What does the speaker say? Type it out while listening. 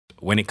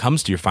when it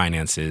comes to your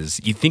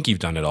finances, you think you've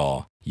done it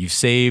all. You've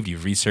saved,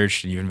 you've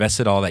researched, and you've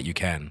invested all that you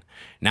can.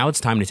 Now it's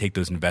time to take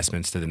those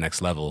investments to the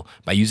next level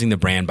by using the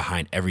brand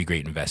behind every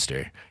great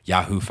investor,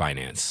 Yahoo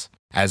Finance.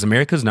 As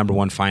America's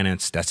 #1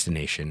 finance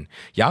destination,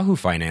 Yahoo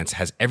Finance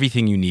has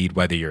everything you need,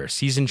 whether you're a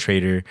seasoned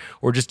trader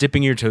or just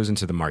dipping your toes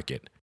into the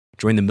market.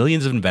 Join the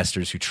millions of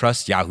investors who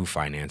trust Yahoo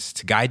Finance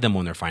to guide them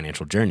on their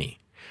financial journey.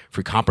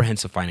 For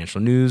comprehensive financial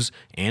news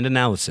and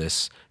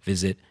analysis,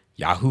 visit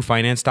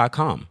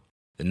yahoofinance.com,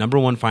 the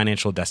 #1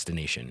 financial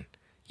destination,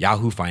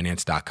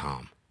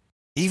 yahoofinance.com.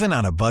 Even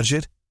on a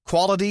budget,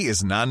 quality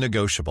is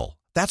non-negotiable.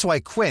 That's why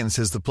Quince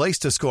is the place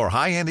to score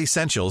high-end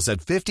essentials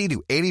at 50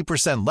 to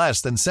 80% less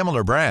than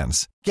similar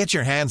brands. Get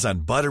your hands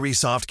on buttery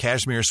soft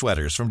cashmere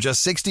sweaters from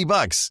just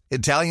 $60,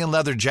 Italian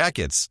leather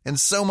jackets, and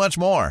so much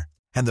more.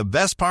 And the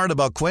best part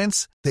about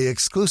Quince, they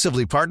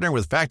exclusively partner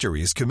with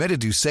factories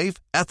committed to safe,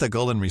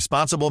 ethical, and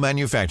responsible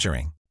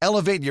manufacturing.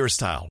 Elevate your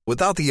style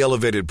without the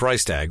elevated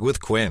price tag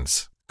with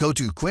Quince. Go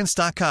to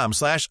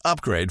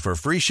quince.com/upgrade for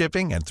free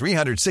shipping and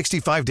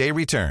 365-day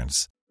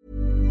returns.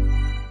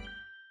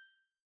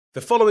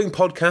 The following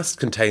podcast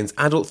contains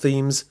adult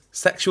themes,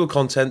 sexual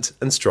content,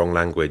 and strong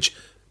language.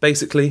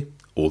 Basically,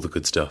 all the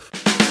good stuff.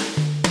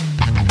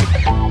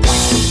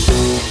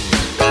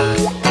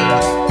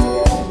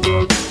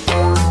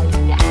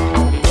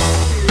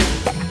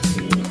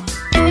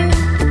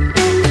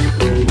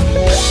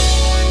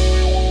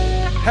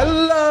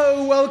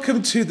 Hello,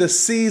 welcome to the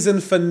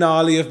season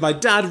finale of My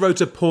Dad Wrote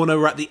a Porno.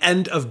 We're at the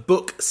end of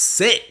book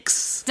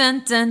 6.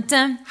 Dun, dun,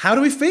 dun. How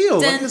do we feel?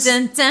 Dun,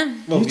 dun,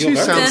 dun. Well, You two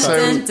sound so...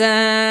 Dun,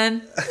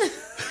 dun.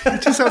 You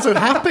two sound so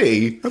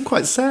happy. I'm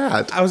quite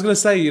sad. I was going to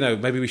say,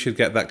 maybe we should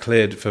get that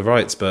cleared for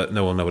rights, but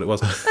no one know what it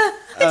was. I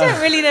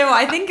don't really know what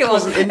I think it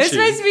was. It was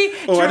supposed to be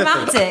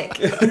dramatic.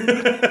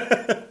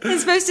 It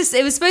was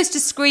supposed to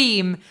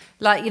scream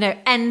like,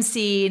 end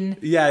scene,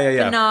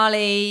 Yeah.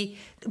 finale,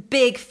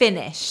 big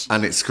finish.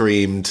 And it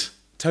screamed...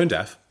 Tone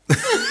deaf.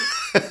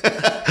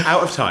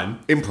 Out of time.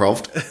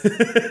 Improv.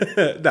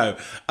 No.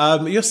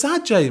 You're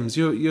sad, James.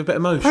 You're a bit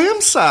emotional. I am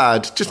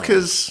sad, just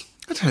because...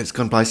 I don't know, it's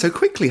gone by so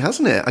quickly,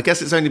 hasn't it? I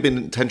guess it's only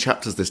been 10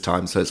 chapters this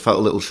time, so it's felt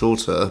a little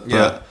shorter.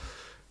 But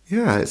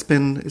yeah, it's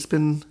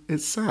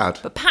sad.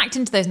 But packed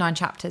into those 9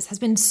 chapters has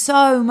been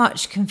so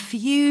much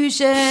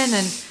confusion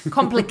and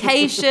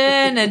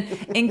complication and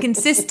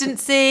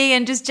inconsistency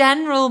and just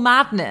general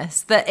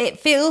madness that it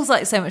feels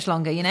like so much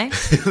longer,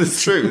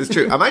 It's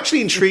true. I'm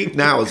actually intrigued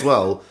now as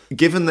well,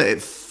 given that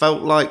it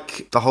felt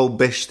like the whole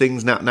Bish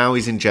thing's now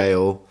he's in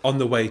jail. On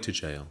the way to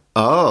jail.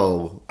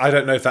 Oh. I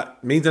don't know if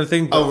that means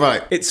anything, but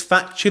right. It's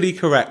factually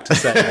correct to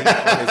say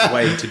on his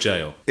way to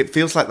jail. It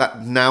feels like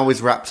that now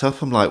is wrapped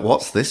up. I'm like,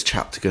 what's this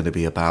chapter going to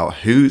be about?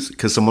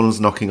 Because someone was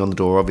knocking on the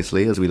door,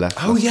 obviously, as we left.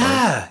 Oh,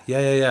 yeah.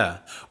 Yeah.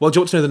 Well, do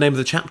you want to know the name of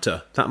the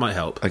chapter? That might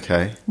help.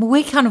 Okay. Well,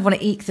 we kind of want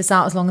to eke this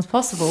out as long as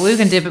possible. We were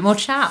going to do a bit more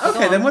chat.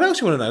 Okay, then what else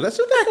do you want to know? Let's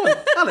do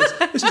that. Alice,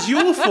 this is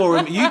your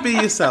forum. You be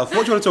yourself.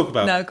 What do you want to talk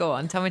about? No, go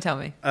on. Tell me.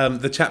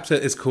 The chapter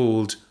is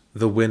called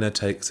The Winner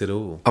Takes It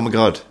All. Oh, my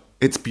God.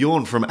 It's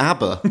Bjorn from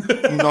ABBA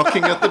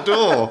knocking at the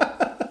door.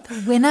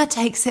 The winner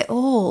takes it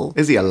all.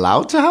 Is he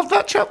allowed to have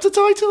that chapter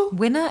title?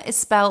 Winner is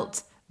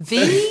spelt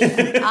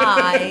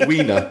V-I...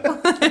 Wiener.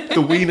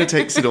 The Wiener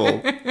takes it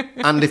all.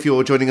 And if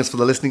you're joining us for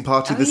the listening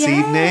party this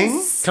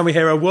evening... Can we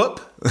hear a whoop?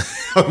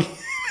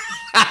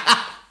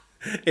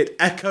 It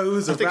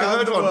echoes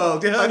around the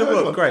world. You heard a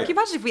whoop? Great. Can you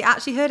imagine if we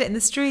actually heard it in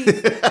the street?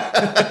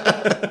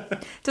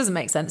 Doesn't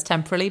make sense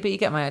temporally, but you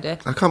get my idea.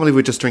 I can't believe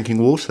we're just drinking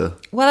water.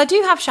 Well, I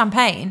do have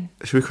champagne.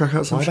 Should we crack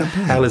out some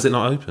champagne? Why the hell is it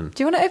not open?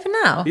 Do you want it open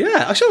now?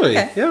 Yeah, shall we?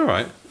 Okay. Yeah, all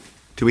right.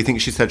 Do we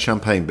think she said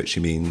champagne, but she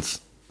means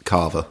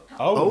carver?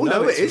 Oh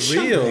no, it is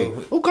real.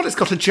 champagne. Oh, God, it's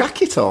got a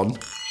jacket on.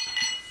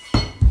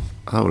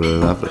 Oh,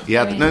 lovely.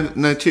 Yeah,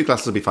 no, 2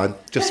 glasses will be fine.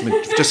 Just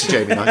for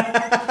Jamie and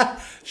I.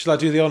 Shall I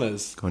do the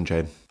honours? Go on,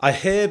 Jane. I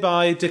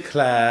hereby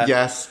declare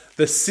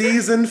the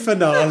season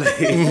finale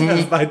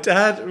of My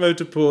Dad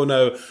Wrote a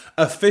Porno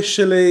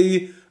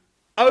officially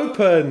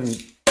open.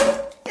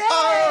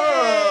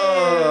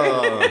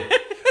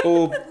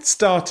 Or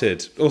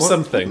started, or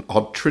something.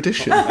 Odd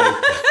tradition.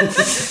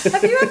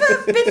 Have you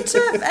ever been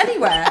to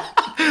anywhere?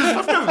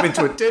 I've never been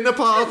to a dinner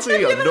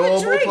party, a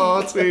normal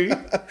party.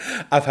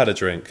 I've had a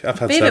drink. I've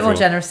had Be a several. bit more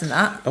generous than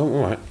that. Oh,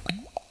 all right.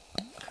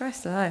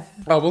 Christ alive.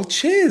 Oh, well,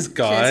 cheers,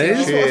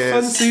 guys. Cheers. What a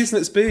fun season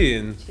it's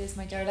been. Cheers,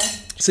 my darling.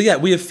 So, yeah,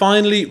 we have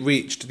finally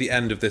reached the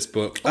end of this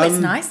book. Oh, it's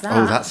nice, that.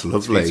 Oh, that's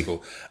lovely.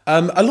 Beautiful.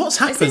 A lot's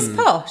happened. Is this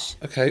posh?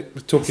 Okay, we're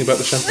talking about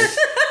the champagne.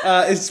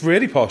 It's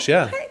really posh,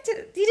 yeah.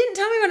 You didn't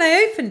tell me when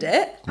I opened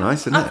it.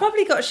 Nice, isn't I've it?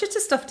 probably got shitter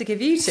stuff to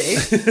give you two.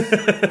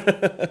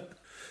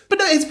 But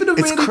no, it's been a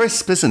really... It's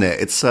crisp, isn't it?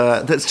 There's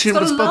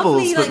bubbles,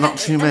 lovely, but not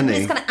too many.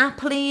 It's kind of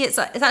appley. It's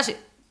actually...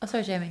 Oh,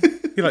 sorry, Jamie.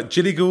 You're like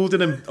Gilly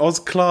Goulden and Oz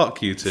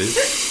Clarke, you two.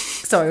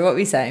 Sorry, what were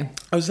you saying?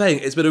 I was saying,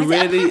 it's been a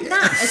really... It's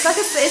like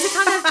it's a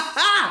kind of...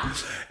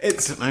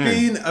 It's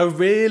been a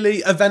really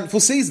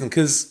eventful season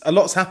because a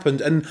lot's happened,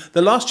 and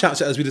the last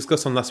chapter, as we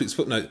discussed on last week's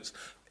footnotes,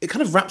 it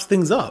kind of wraps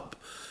things up.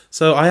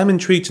 So I am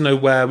intrigued to know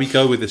where we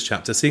go with this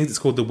chapter, seeing it's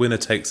called The Winner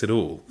Takes It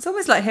All. It's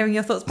almost like hearing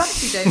your thoughts back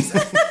to you, James.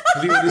 Have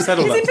you already said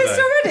all Is that he pissed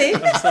today?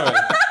 already? I'm sorry.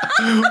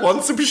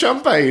 One sip of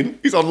champagne.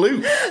 He's on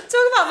loop.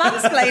 Talk about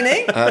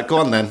mansplaining. Go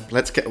on then.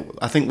 Let's get.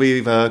 I think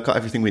we've got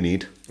everything we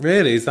need.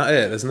 Really? Is that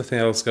it? There's nothing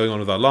else going on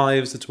with our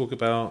lives to talk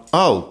about?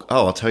 Oh!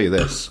 I'll tell you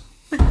this.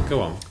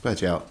 Go on.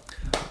 Where'd you out?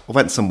 I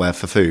went somewhere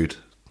for food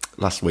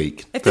last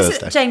week. If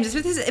Thursday. James,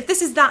 if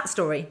this is that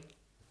story.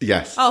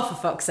 Yes. Oh, for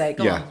fuck's sake,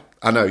 go on.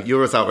 I know.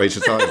 You're as outraged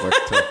as I am.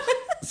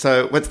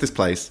 So went to this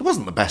place. It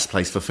wasn't the best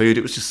place for food.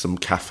 It was just some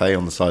cafe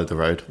on the side of the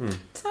road.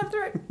 Side of the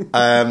road.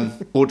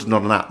 Ordered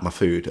on an app my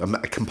food. I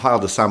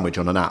compiled a sandwich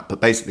on an app,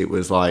 but basically it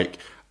was like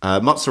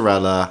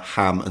mozzarella,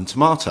 ham, and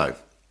tomato.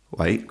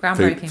 Wait,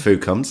 Groundbreaking.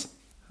 Food comes.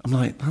 I'm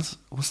like,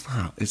 what's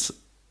that? It's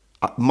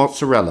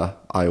mozzarella.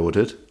 I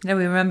ordered. No,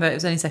 we remember it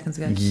was only seconds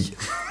ago.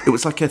 It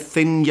was like a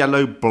thin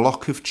yellow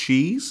block of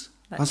cheese.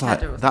 Like I was like,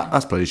 cheddar or something.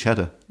 that's bloody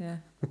cheddar. Yeah.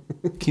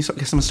 Can you stop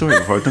guessing my story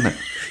before I've done it?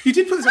 You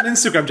did put this on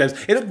Instagram, James.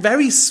 It looked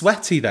very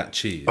sweaty, that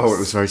cheese. Oh, it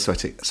was very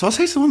sweaty. So I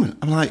say to the woman,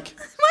 I'm like,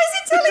 Why is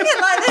he telling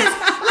it like this?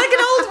 Like an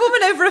old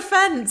woman over a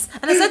fence.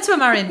 And I said to her,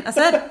 Marion, so I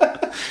said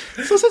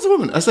to the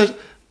woman, I said,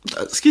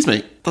 excuse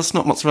me, that's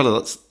not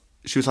mozzarella.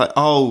 She was like,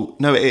 oh,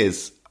 no, it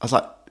is. I was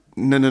like,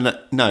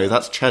 no,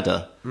 that's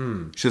cheddar.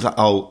 She was like,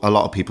 oh, a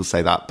lot of people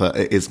say that, but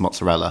it is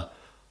mozzarella.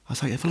 I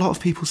was like, if a lot of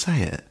people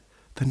say it,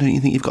 then don't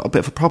you think you've got a bit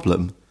of a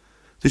problem?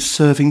 They're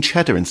serving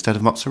cheddar instead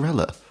of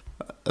mozzarella.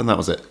 And that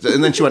was it.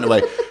 And then she went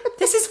away.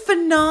 This is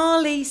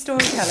finale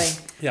storytelling.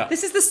 Yeah.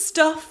 This is the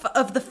stuff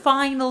of the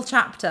final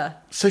chapter.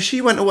 So she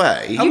went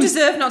away. You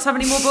deserve not to have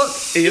any more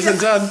books. He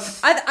isn't done.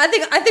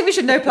 I think we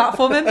should no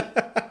platform him.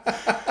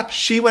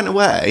 She went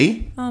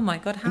away. Oh my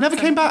God. Never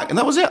came back. And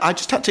that was it. I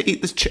just had to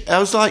eat this. I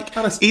was like,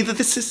 either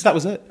this is... That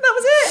was it. That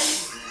was it.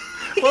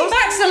 He came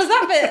back to tell us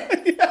that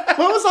bit.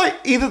 Well, I was like,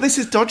 either this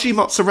is dodgy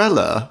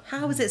mozzarella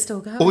How is it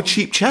still going? or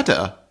cheap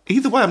cheddar.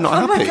 Either way, I'm not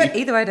Oh my happy. God.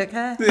 Either way, I don't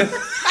care.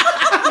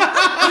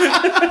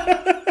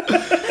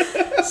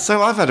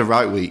 So I've had a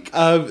right week.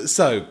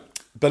 So,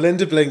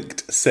 Belinda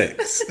blinked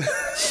 6.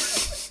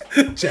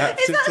 Chapter It's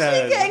actually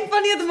 10. getting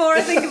funnier the more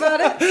I think about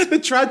it. The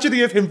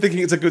tragedy of him thinking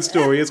it's a good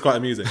story is quite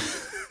amusing.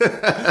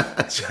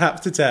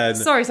 Chapter 10.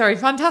 Sorry.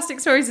 Fantastic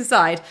stories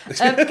aside.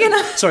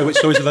 Sorry, which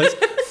stories are those?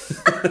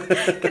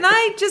 Can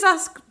I just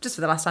ask, just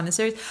for the last time in the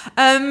series,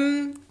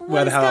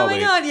 Where the hell are we?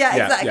 going on? Yeah,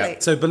 exactly.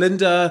 So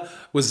Belinda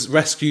was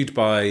rescued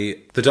by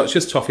the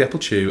Duchess, Toffee Apple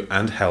Chew,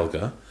 and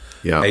Helga,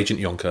 Agent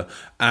Yonker,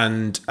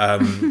 and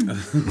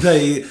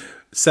they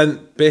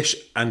sent Bish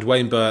and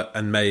Wayne Burt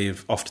and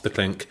Maeve off to the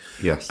Clink.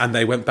 Yes. And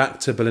they went back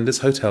to Belinda's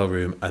hotel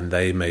room and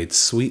they made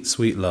sweet,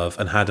 sweet love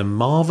and had a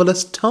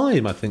marvellous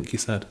time, I think he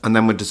said. And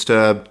then were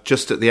disturbed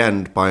just at the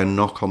end by a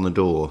knock on the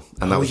door.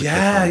 And that was a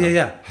cliffhanger.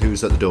 yeah.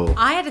 Who's at the door?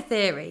 I had a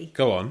theory.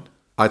 Go on.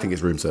 I think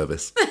it's room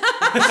service.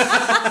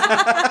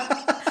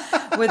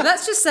 With,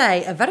 let's just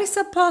say, a very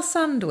subpar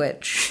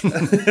sandwich.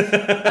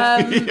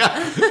 Can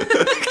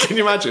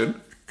you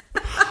imagine?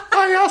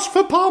 I asked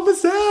for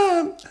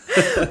Parmesan.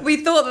 We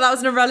thought that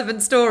was an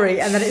irrelevant story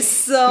and then it's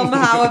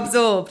somehow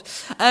absorbed.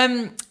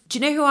 Do you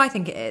know who I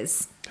think it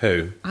is?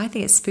 Who? I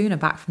think it's Spooner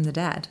back from the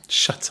dead.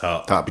 Shut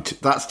up.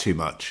 That's too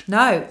much.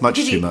 No. Much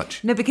because too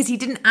much. No, because he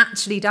didn't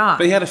actually die.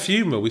 But he had a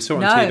funeral. We saw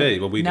it on TV.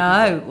 Well, we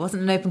No, didn't. it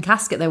wasn't an open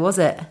casket though, was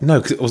it? No,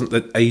 because it wasn't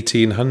the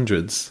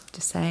 1800s.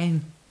 Just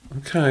saying.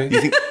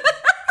 Okay.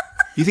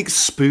 You think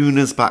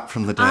Spooner's back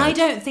from the dead? I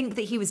don't think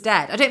that he was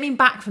dead. I don't mean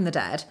back from the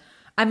dead.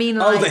 I mean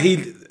like... Oh, that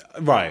he...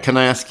 Right. Can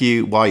I ask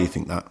you why you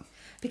think that?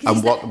 Because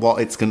And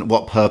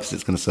what purpose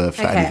it's going to serve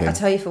for Okay, anything? I'll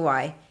tell you for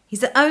why. He's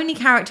the only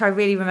character I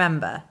really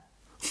remember.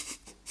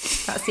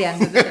 That's the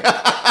end of it.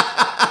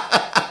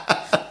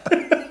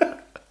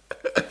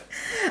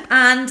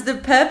 And the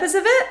purpose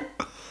of it?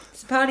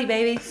 It's a party,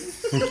 baby.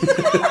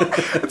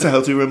 It's a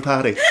hotel room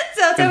party. It's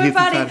a hotel room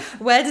party.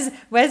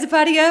 Where's the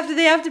party go after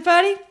the after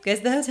party? Goes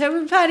to the hotel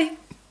room party.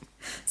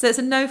 So it's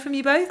a no from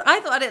you both? I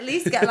thought I'd at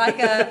least get like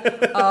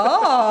a,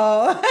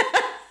 oh.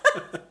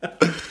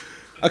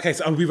 Okay,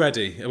 so are we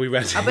ready? Are we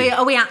ready?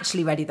 Are we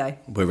actually ready though?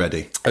 We're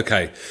ready.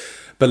 Okay.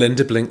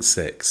 Belinda Blink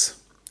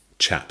 6,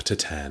 Chapter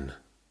 10.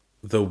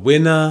 The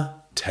winner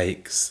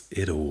takes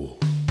it all.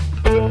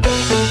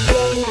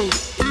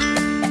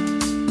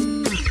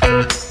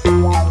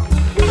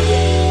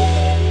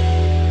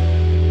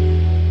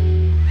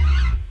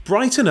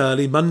 Bright and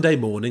early Monday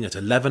morning at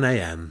 11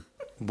 a.m.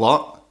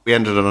 What? We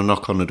ended on a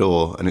knock on the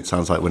door, and it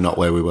sounds like we're not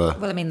where we were.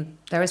 Well, I mean,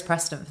 there is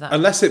precedent for that.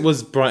 Unless it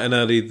was bright and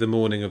early the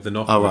morning of the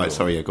knock. Oh, right.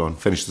 Sorry, yeah, go on.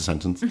 Finish the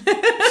sentence.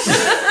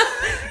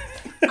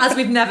 As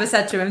we've never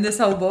said to him this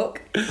whole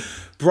book.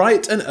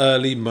 Bright and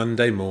early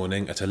Monday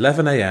morning at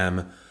 11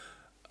 a.m.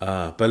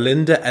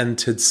 Belinda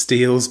entered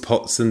Steele's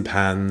Pots and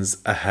Pans,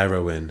 a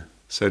heroine.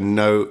 So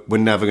no, we're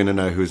never going to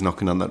know who's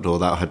knocking on that door.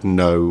 That had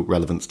no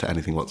relevance to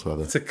anything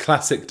whatsoever. It's a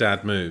classic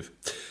dad move.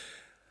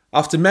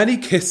 After many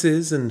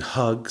kisses and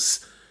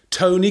hugs,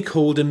 Tony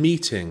called a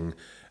meeting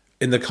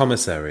in the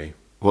commissary.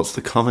 What's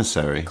the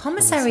commissary?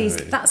 Commissaries,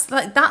 that's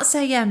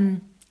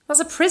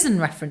a prison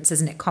reference,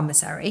 isn't it?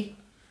 Commissary.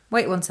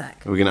 Wait one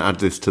sec. Are we going to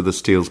add this to the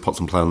Steele's Pots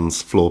and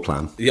Plans floor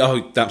plan? Yeah,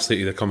 oh,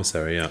 absolutely, the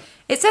commissary, yeah.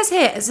 It says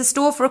here, it's a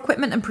store for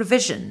equipment and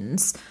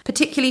provisions,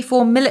 particularly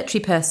for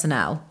military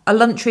personnel, a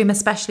lunchroom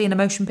especially in a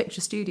motion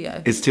picture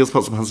studio. Is Steele's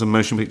Pots and Plans a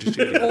motion picture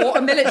studio? Or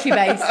a military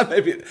base.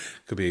 Maybe it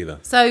could be either.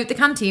 So the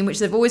canteen, which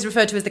they've always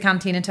referred to as the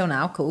canteen until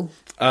now, cool.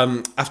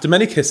 After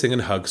many kissing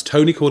and hugs,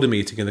 Tony called a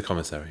meeting in the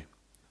commissary.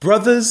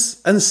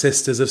 Brothers and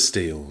sisters of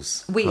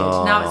Steele's. Weird,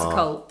 now it's a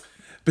cult.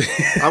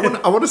 I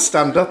want to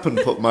stand up and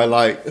put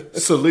my,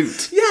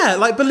 salute. Yeah,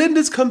 like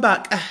Belinda's come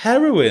back a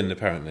heroine,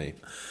 apparently.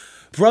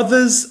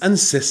 Brothers and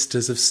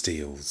sisters of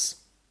Steele's,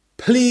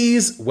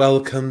 please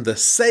welcome the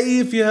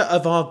saviour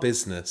of our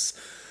business,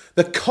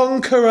 the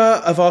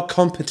conqueror of our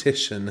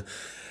competition,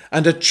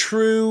 and a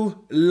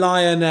true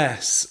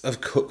lioness of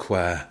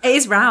cookware. It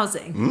is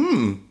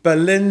rousing.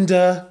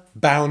 Belinda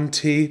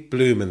Bounty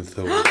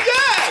Blumenthal.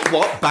 Yeah!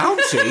 What?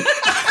 Bounty?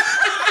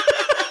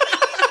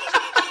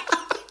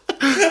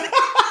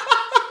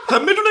 Her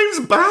middle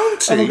name's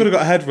Bounty. Oh my God, I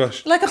got a head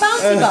rush. Like a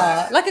bounty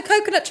bar, like a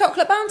coconut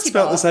chocolate bounty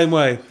Spelt bar. the same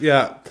way,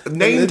 yeah.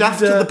 Named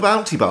after the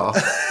Bounty Bar.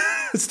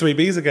 It's 3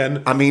 Bs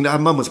again. I mean, her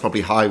mum was probably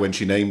high when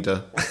she named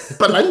her.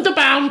 Belinda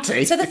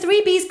Bounty. So the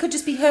 3 Bs could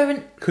just be her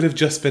and... Could have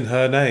just been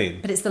her name.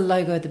 But it's the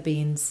logo of the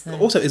beans. So.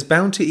 Also, is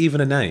Bounty even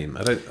a name?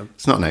 I don't.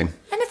 It's not a name.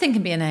 Anything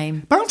can be a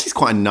name. Bounty's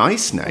quite a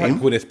nice Like name.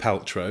 Gwyneth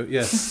Paltrow,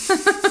 yes.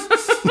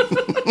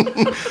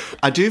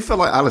 I do feel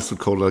like Alice would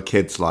call her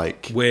kids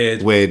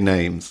Weird. weird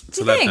names.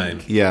 Do you Celeb think?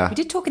 name. Yeah. We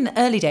did talk in the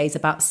early days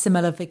about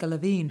Simila Vigor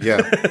Levine.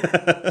 Yeah.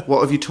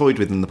 What have you toyed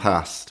with in the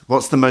past?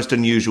 What's the most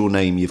unusual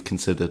name you've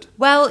considered?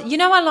 Well, you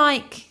know I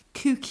like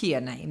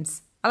kookier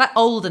names. I like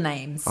older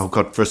names. Oh,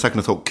 God, for a second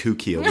I thought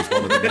Kookia was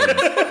one of the names.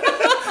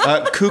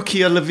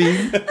 Kookia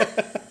Levine?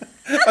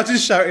 I'm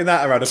just shouting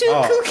that around a Too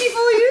park. kooky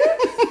for you?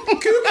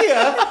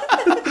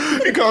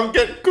 Kookia! You can't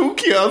get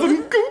kookier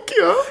than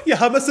Kookia. Yeah,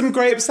 hummus some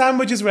grape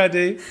sandwiches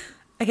ready.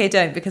 Okay,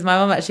 don't, because my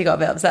mum actually got a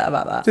bit upset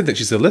about that. Didn't think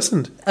she still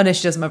listened. Oh no,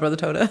 she doesn't. My brother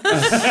told her. When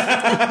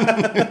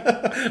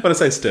I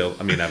say still,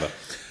 I mean ever.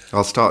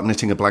 I'll start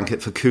knitting a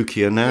blanket for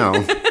Kookia now.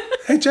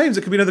 Hey, James,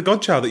 it could be another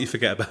godchild that you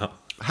forget about.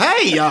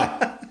 Hey!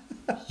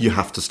 You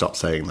have to stop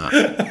saying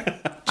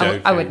that.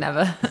 I would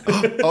never.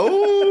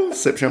 Oh,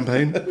 sip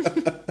champagne.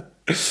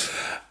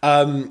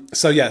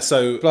 So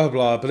blah, blah,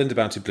 blah, Belinda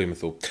Bounty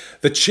Blumenthal.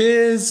 The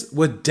cheers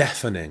were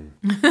deafening.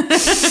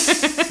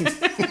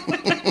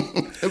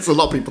 There's a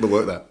lot of people that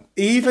work there.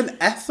 Even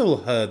Ethel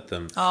heard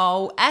them.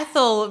 Oh,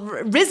 Ethel,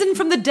 risen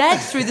from the dead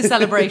through the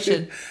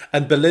celebration.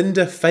 And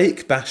Belinda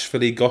fake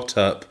bashfully got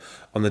up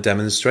on the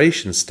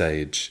demonstration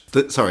stage.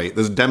 There's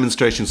a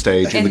demonstration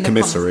stage in the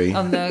commissary.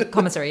 On the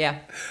commissary, yeah.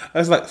 I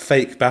was like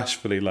fake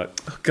bashfully, like,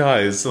 oh,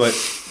 guys, like,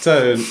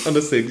 don't,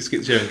 honestly, just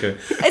get cheering going.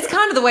 It's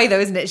kind of the way though,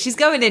 isn't it? She's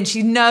going in,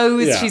 she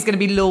knows Yeah. she's going to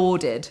be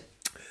lauded.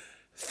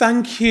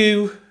 Thank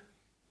you,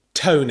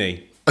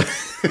 Tony.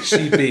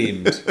 She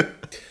beamed.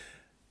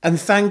 And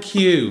thank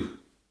you,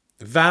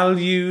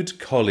 valued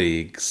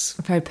colleagues.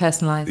 Very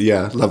personalised.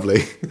 Yeah,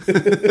 lovely.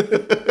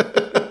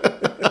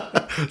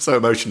 So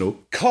emotional.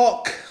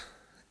 Cock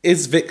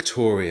is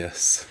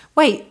victorious.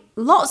 Wait,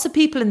 lots of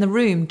people in the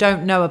room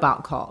don't know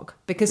about COG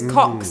because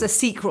COG's a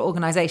secret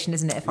organisation,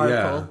 isn't it, if I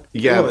recall?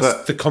 Yeah, Well, it's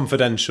but the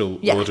confidential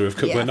Yeah, order of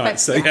Cookware yeah,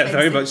 Nights. So, yeah, yeah,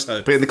 very basically.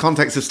 much so. in the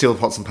context of Steel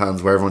Pots and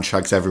Pans, where everyone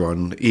shags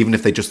everyone, even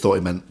if they just thought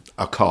it meant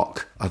a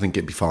cock, I think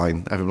it'd be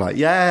fine. Everyone like,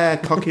 yeah,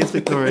 cock is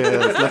victorious.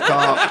 Love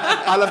cock.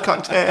 I love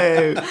cock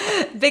too.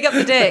 Big up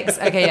the dicks.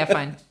 Okay, yeah,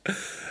 fine.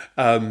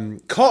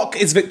 Cock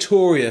is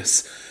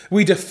victorious.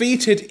 We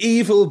defeated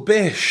evil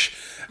Bish,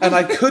 and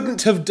I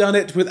couldn't have done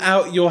it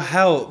without your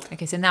help.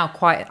 Okay, so now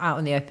quite out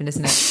in the open,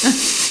 isn't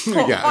it?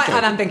 Yeah, quite okay.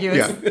 unambiguous.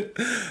 Yeah.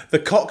 The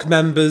Cock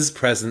members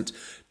present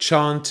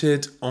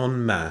chanted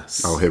en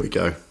masse. Oh, here we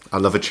go. I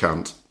love a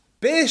chant.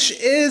 Bish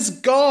is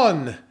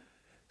gone.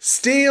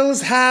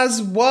 Steele's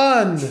has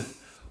won.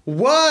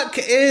 Work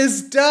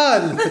is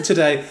done for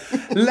today.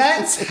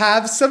 Let's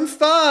have some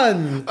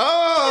fun.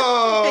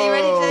 Oh! Are you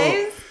ready,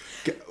 James?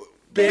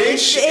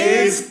 Bish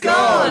is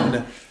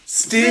gone.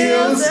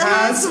 Steele's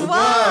has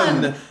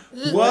won.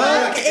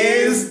 Work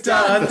is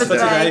done for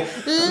today.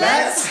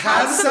 Let's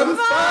have some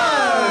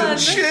fun.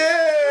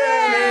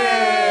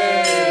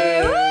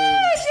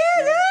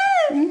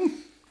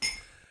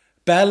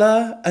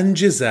 Bella and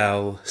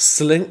Giselle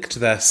slinked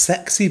their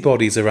sexy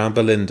bodies around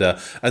Belinda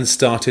and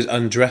started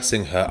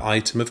undressing her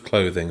item of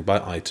clothing by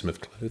item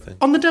of clothing.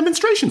 On the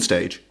demonstration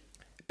stage.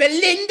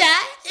 Belinda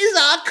is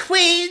our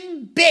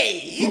queen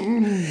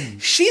bee.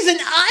 She's an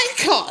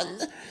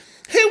icon.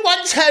 Who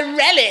wants her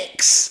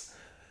relics?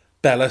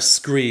 Bella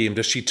screamed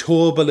as she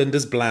tore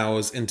Belinda's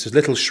blouse into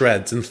little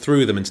shreds and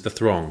threw them into the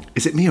throng.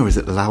 Is it me or is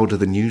it louder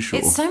than usual?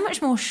 It's so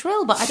much more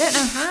shrill, but I don't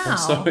know how.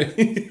 Sorry.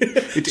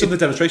 It's on the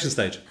demonstration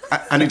stage.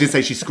 And it did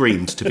say she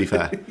screamed, to be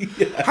fair.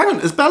 Hang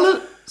on, is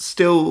Bella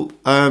still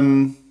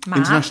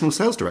international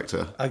sales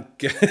director?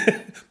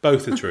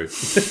 Both are true.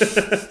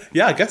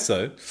 Yeah, I guess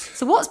so.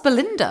 So what's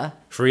Belinda?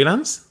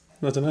 Freelance?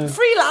 I don't know.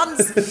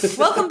 Freelance.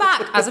 Welcome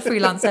back as a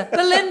freelancer.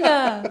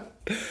 Belinda.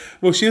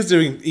 Well, she is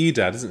doing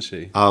EDAD, isn't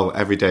she? Oh,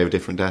 every day of a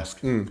different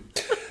desk.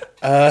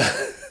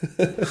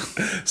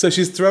 So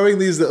she's throwing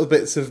these little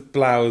bits of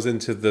blouse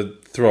into the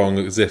throng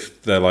as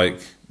if they're like,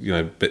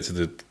 bits of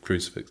the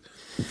crucifix.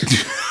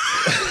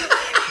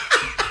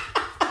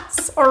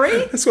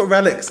 Sorry? That's what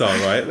relics are,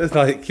 right? They're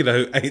like,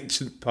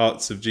 ancient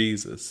parts of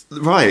Jesus.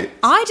 Right.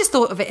 I just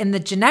thought of it in the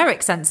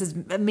generic sense as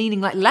meaning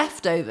like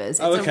leftovers.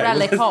 It's a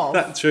relic of.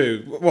 That's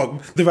true.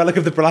 What, the relic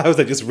of the blouse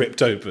they just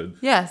ripped open?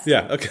 Yes.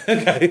 Yeah,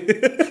 okay.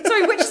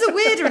 Sorry, which is a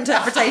weirder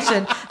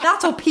interpretation?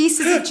 That or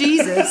pieces of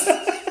Jesus?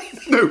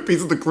 No,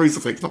 pieces of the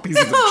crucifix, not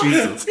pieces of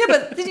Jesus. Yeah,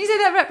 but did you say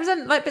that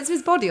represent like bits of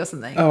his body or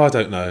something? Oh, I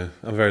don't know.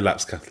 I'm a very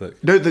lapsed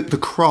Catholic. No, the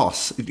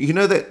cross. You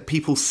know that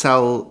people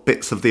sell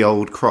bits of the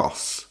old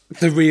cross?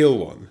 The real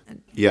one.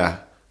 Yeah.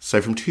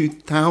 So from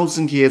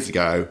 2,000 years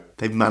ago,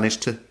 they've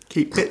managed to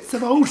keep bits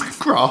of old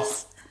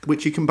cross,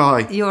 which you can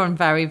buy. You're on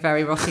very,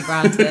 very rocky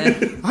ground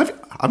here.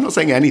 I'm not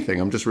saying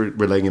anything. I'm just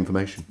relaying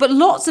information. But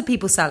lots of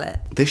people sell it.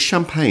 This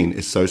champagne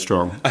is so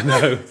strong. I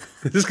know.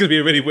 This is going to be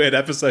a really weird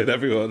episode,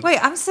 everyone. Wait,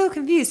 I'm still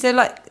confused. So,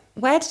 like,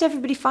 where did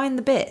everybody find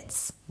the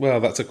bits? Well,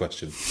 that's a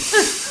question.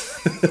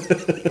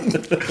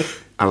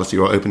 Alice,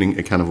 you are opening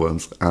a can of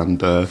worms,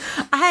 and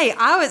Hey,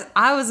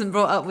 I wasn't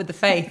brought up with the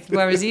faith,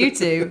 whereas you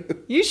two,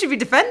 you should be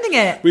defending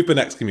it. We've been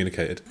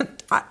excommunicated.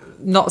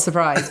 Not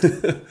surprised.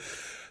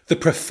 The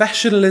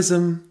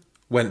professionalism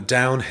went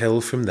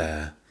downhill from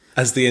there,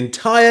 as the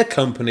entire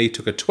company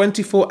took a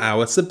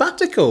 24-hour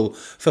sabbatical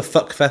for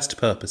Fuckfest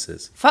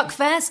purposes.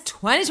 Fuckfest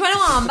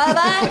 2021,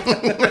 bye-bye.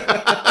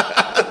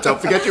 don't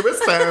forget your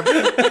wristband.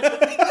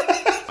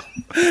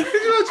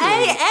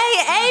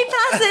 A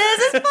passes,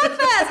 it's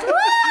Fuckfest,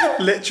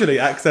 woo! Literally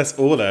access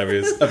all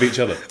areas of each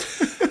other.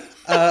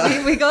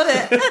 We got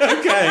it.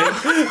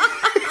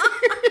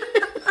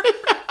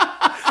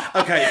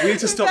 Okay, we need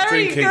to stop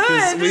Very drinking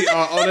because good. we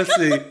are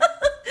honestly...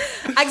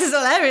 Access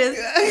all areas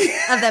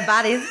of their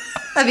bodies,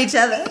 of each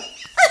other.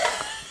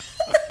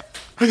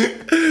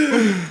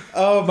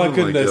 Oh my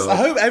goodness. God. I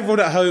hope everyone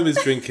at home is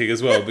drinking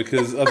as well,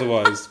 because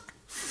otherwise...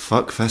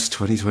 Fuckfest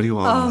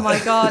 2021. Oh my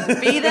God,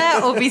 be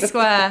there or be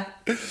square.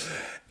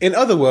 In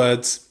other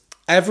words,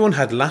 everyone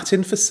had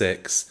Latin for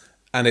 6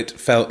 and it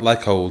felt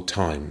like old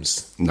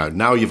times. No,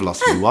 now you've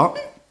lost me. What?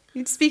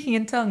 You're speaking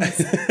in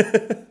tongues.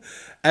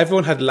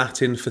 Everyone had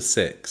Latin for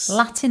 6.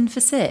 Latin for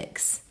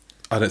 6.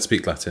 I don't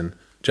speak Latin.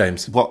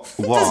 James. What?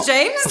 Does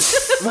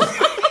James?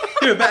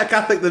 You're a better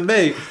Catholic than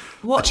me.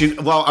 What?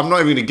 Well, I'm not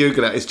even going to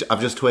Google it.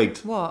 I've just twigged.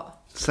 What?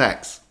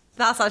 Sex.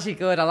 That's actually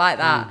good. I like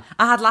that.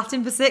 I had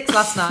Latin for 6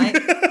 last night.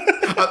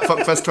 At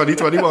Fuckfest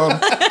 2021.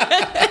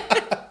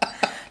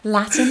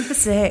 Latin for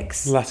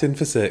 6. Latin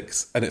for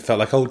 6, and it felt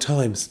like old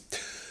times.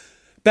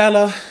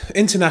 Bella,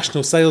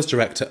 international sales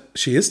director,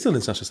 she is still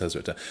international sales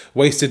director,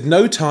 wasted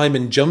no time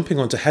in jumping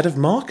onto head of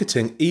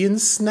marketing, Ian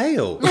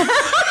Snail.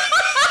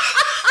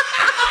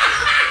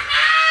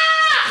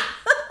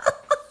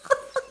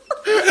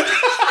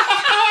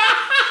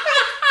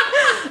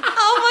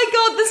 Oh my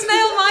God, the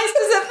Snail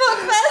Meisters at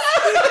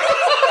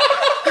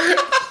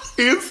Fuckfest.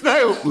 Ian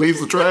Snail leaves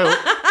the trail.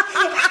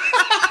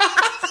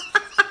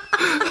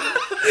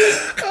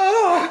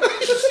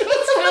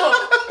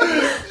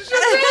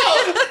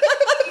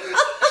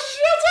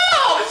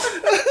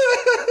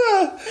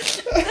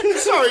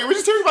 Sorry, we're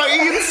just talking about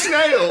Ian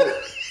Snail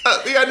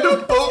at the end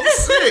of book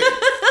 6.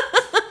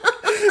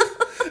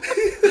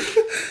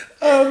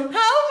 How have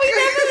we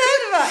never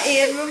heard about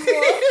Ian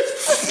before?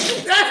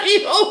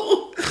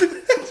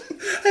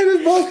 Head of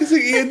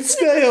marketing, Ian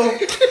Snail.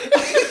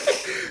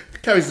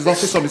 Carries his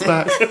office on his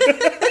back.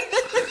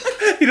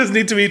 He doesn't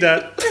need to be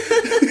that.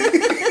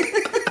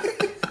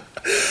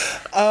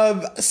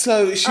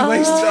 So she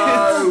wasted...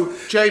 No,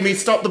 Jamie,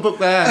 stop the book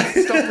there.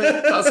 Stop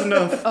it. That's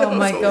enough. Oh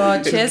my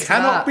God, cheers It for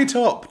cannot that. be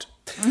topped.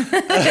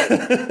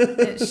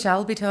 It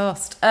shall be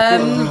tossed.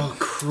 Oh,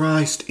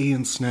 Christ,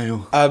 Ian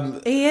Snail.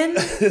 Ian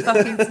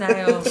fucking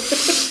Snail.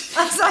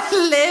 As I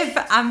live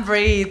and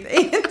breathe,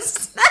 Ian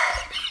Snail.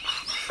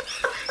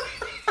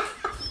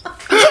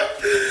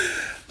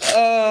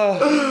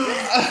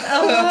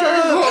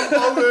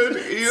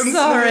 Ian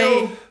Sorry,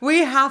 Snail. we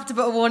have to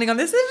put a warning on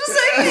this episode.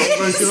 Oh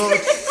my God.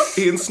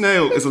 Ian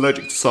Snail is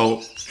allergic to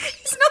salt.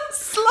 It's not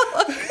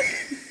slug.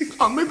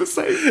 Aren't they the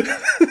same?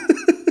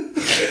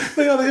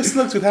 They are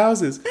slugs with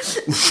houses.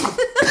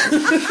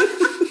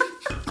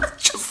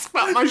 Just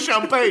spat my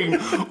champagne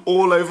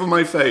all over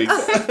my face.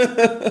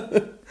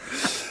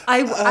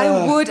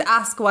 I would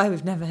ask why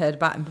we've never heard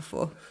about him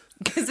before.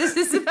 Because this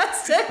is the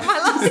best day of my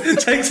life. It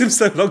takes him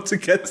so long to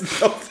get to the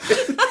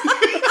topic.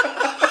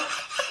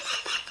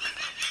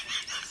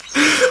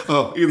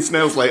 Oh, Ian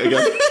Snail's late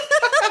again.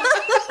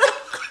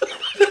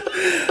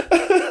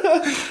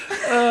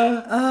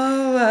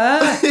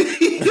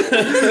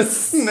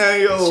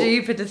 Snail.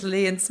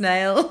 Stupidly and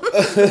Snail.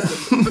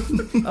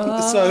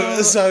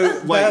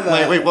 So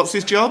Bella, Wait, what's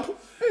his job?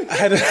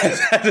 head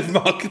of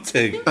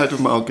marketing. Head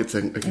of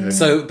marketing, okay.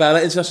 So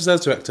Bella, international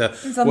sales director,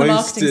 He's on the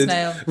marketing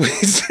snail.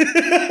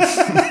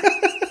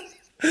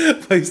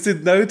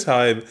 wasted no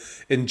time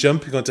in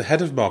jumping onto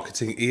head of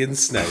marketing Ian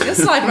Snail.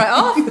 Just slide right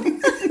off.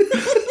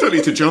 Don't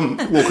Ready to jump,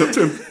 walk up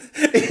to him.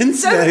 Ian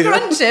Don't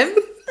crunch him.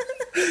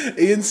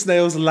 Ian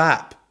Snail's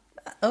lap.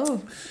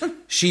 Oh.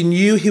 She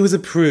knew he was a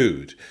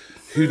prude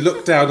who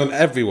looked down on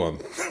everyone.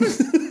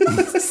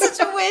 Such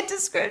a weird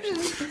description.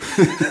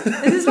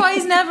 This is why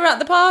he's never at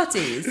the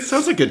parties.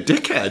 Sounds like a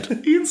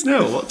dickhead. Ian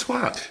Snail, what a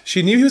twat.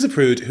 She knew he was a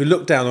prude who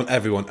looked down on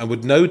everyone and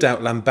would no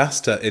doubt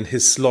lambast her in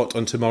his slot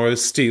on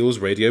tomorrow's Steele's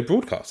radio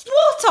broadcast.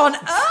 What on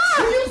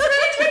earth?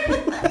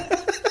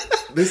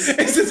 This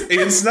is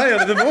Ian Snail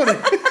in the morning.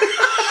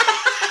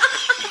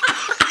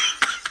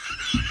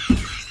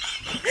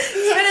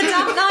 It's been a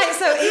damp night,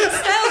 so Ian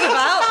Snail's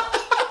about.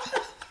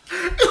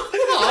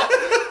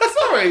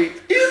 Sorry,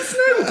 Ian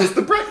Snail does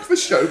the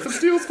breakfast show for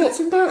Steel Spots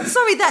and Pans.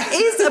 Sorry, there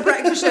is a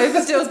breakfast show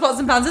for Steel Spots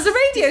and Pans. There's a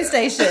radio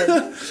station.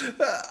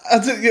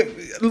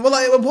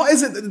 What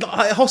is it?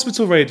 Like,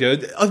 hospital radio?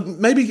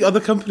 Maybe other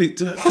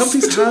companies have... What's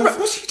he talking about?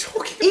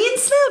 Ian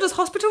Snail does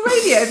hospital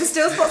radio for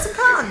Steel Spots and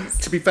Pans.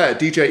 To be fair,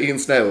 DJ Ian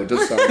Snail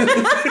does sound like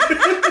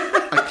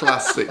a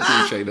classic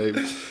DJ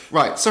name.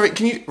 Right, sorry,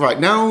 can you... Right,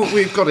 now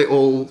we've got it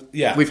all...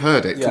 Yeah. We've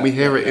heard it. Yeah, Can we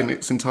hear it yeah. in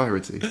its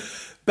entirety?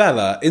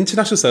 Bella,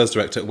 International Sales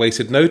Director,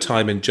 wasted no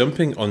time in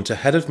jumping onto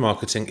Head of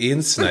Marketing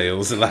Ian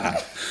Snail's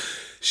lap.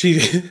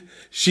 She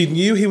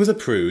knew he was a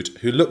prude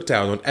who looked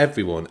down on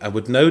everyone and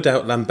would no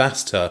doubt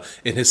lambast her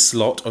in his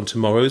slot on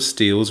tomorrow's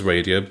Steele's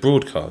radio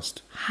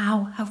broadcast.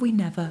 How have we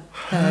never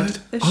heard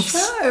the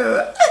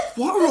show?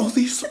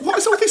 What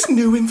is all this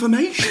new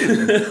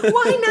information?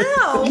 Why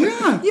now?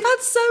 Yeah. You've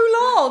had so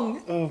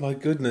long. Oh my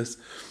goodness.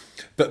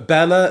 But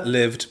Bella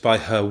lived by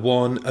her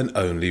one and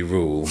only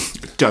rule.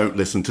 Don't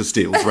listen to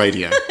Steele's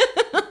radio.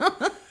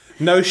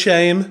 No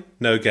shame,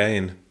 no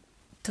gain.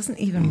 Doesn't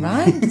even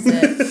rhyme, does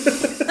it?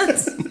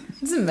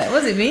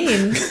 What does it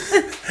mean?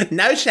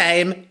 No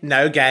shame,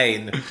 no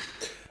gain.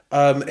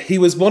 He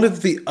was one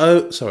of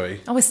the...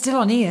 sorry. Oh, we're still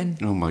on Ian.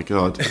 Oh my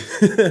God.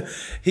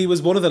 He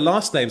was one of the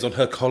last names on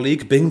her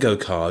colleague bingo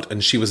card,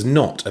 and she was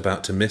not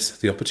about to miss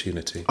the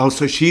opportunity. Oh,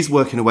 so she's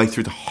working her way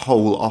through the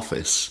whole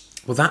office.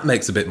 Well, that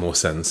makes a bit more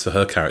sense for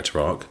her character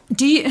arc.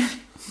 Do you...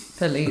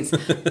 Please.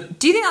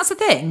 Do you think that's a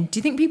thing? Do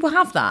you think people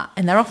have that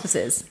in their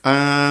offices?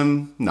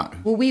 No.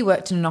 Well, we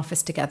worked in an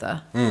office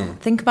together.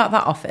 Think about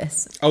that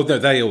office. Oh, no,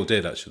 they all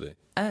did, actually.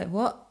 Oh,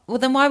 what? Well,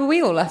 then why were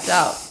we all left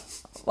out?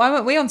 Why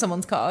weren't we on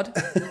someone's card?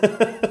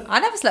 I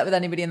never slept with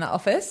anybody in that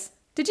office.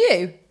 Did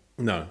you?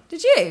 No.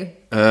 Did you?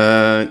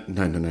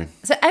 No.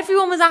 So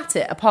everyone was at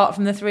it apart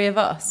from the three of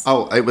us.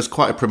 Oh, it was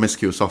quite a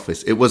promiscuous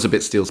office. It was a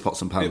bit Steel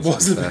Spots and Pans. It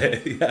was a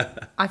bit, yeah.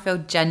 I feel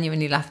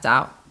genuinely left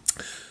out.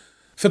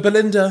 For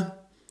Belinda,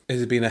 it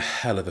had been a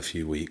hell of a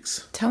few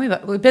weeks. Tell me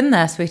about... We've been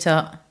there,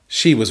 sweetheart.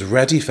 She was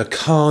ready for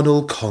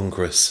carnal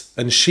congress,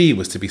 and she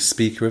was to be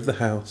Speaker of the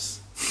House.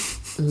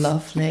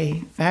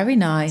 Lovely. Very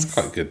nice.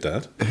 Quite good,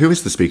 Dad. Who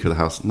is the Speaker of the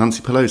House?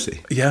 Nancy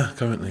Pelosi? Yeah,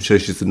 currently. So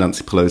she's the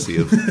Nancy Pelosi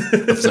of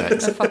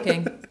sex. So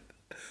fucking...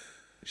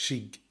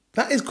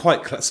 That is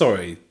quite...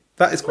 sorry.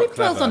 That is quite We've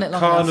clever. dwelt on it long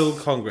Carnal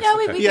enough. congress. Yeah,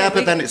 okay. Yeah,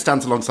 but then it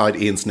stands alongside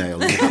Ian Snail.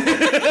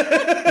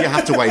 You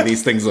have to weigh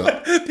these things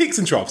up. Peaks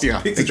and troughs. Yeah,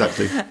 Peaks and troughs.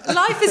 exactly.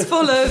 Life is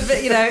full of,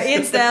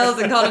 Ian Snails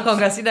and Carnal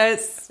Congress.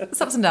 It's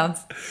ups and downs.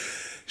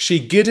 She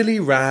giddily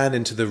ran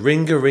into the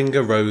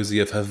ringa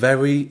Rosie of her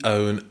very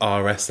own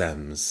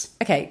RSMs.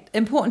 Okay,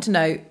 important to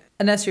note,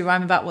 a nursery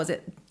rhyme about, was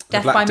it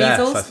death Black by Death,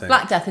 measles? I think.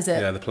 Black Death, is it?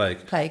 Yeah, the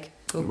plague. Plague.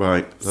 Cool.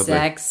 Right, lovely.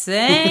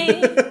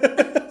 Sexy.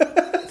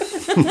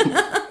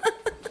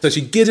 So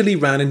she giddily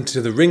ran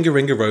into the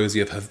ringa Rosie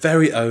of her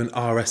very own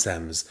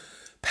RSMs.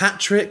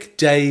 Patrick,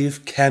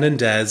 Dave, Ken and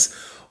Des,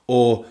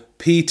 or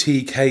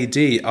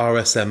PTKD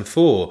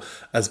RSM4,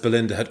 as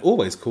Belinda had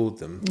always called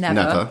them.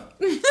 Never.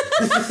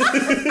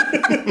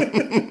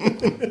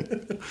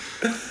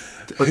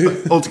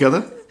 But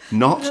altogether,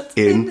 not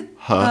in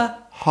her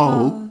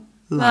whole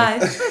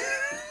life.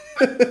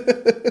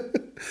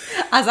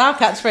 As our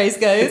catchphrase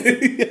goes.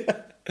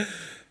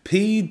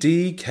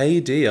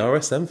 PDKD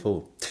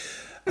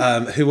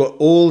RSM4, who were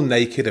all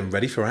naked and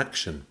ready for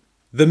action.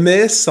 The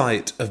mere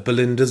sight of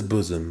Belinda's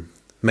bosom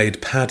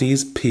made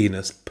Paddy's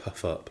penis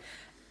puff up.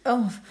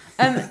 Oh,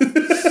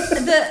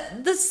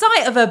 the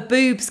sight of her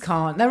boobs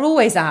can't. They're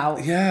always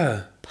out.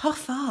 Yeah.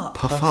 Puff up.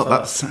 Puff up,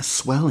 that's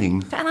swelling.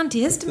 Get an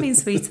antihistamine,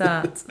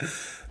 sweetheart.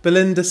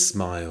 Belinda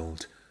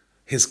smiled.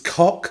 His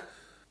cock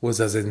was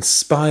as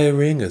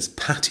inspiring as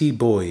Patty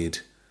Boyd,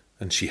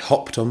 and she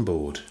hopped on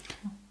board.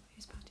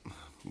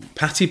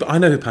 Patty, I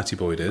know who Patty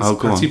Boyd is. Oh,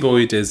 go Patty on.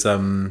 Boyd is,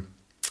 I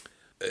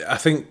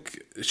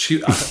think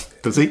she.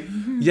 Does he?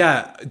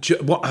 Yeah,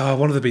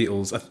 one of the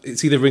Beatles.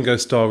 It's either Ringo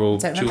Starr or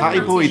Don't George, Patty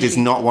Boyd is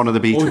not one of the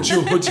or Beatles.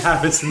 George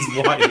Harrison's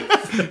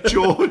wife.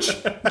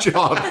 George,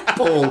 John,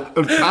 Paul,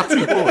 and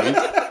Patty Boyd.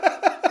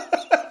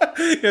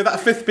 Yeah, that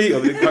fifth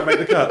Beatle that didn't quite make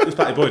the cut was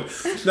Patty Boyd.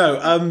 No,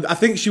 I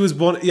think she was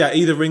one. Yeah,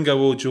 either Ringo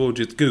or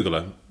George's. Google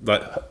her,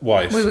 like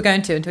wife. We were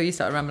going to until you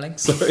started rambling.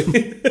 Sorry.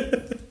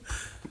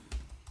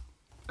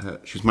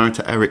 She was married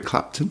to Eric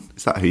Clapton.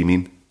 Is that who you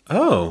mean?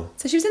 Oh.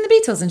 So she was in the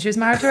Beatles and she was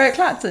married to Eric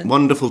Clapton.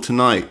 Wonderful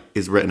Tonight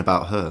is written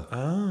about her.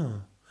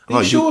 Are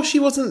you sure she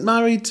wasn't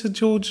married to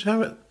George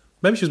Harrison?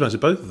 Maybe she was married to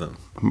both of them.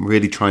 I'm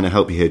really trying to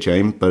help you here,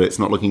 James, but it's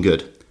not looking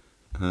good.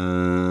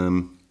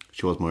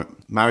 She was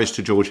marriage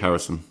to George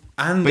Harrison.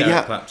 And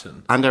Eric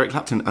Clapton. And Eric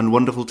Clapton. And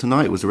Wonderful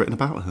Tonight was written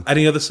about her.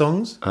 Any other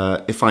songs?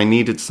 If I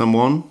Needed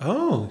Someone.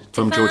 Oh.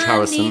 From George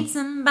Harrison. I Need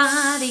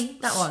Somebody.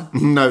 That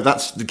one. No,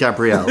 that's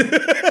Gabrielle.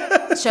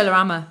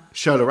 Sholorama.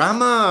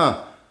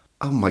 Sholorama.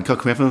 Oh my God,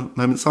 can we have a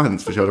moment of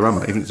silence for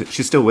Sholorama?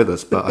 She's still with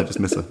us, but I just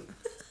miss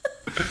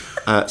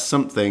her.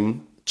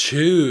 Something.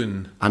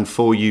 Tune. And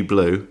For You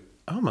Blue.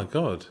 Oh my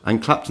God.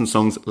 And Clapton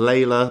songs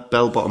Layla,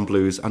 Bell Bottom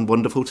Blues, and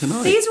Wonderful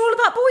Tonight. These are all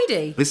about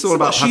Boydie. This is all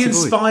about Pattie Boyd.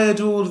 She inspired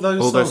all of those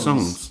songs. All those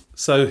songs.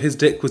 So his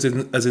dick was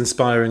as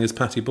inspiring as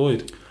Pattie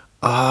Boyd.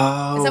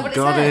 Oh, Is that what it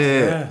got said?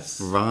 it.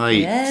 Yes. Right.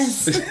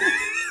 Yes.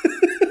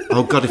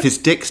 Oh God, if his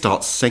dick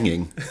starts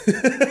singing.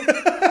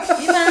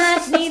 You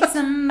might need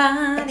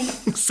somebody.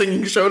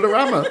 Singing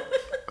Sholorama.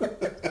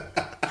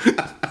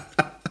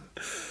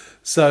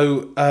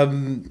 So,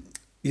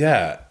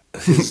 yeah.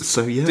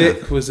 So, yeah.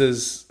 Dick was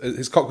his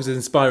cock was as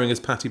inspiring as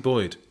Pattie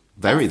Boyd.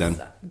 Very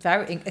then.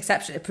 Very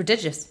exceptional,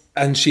 prodigious.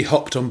 And she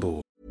hopped on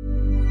board.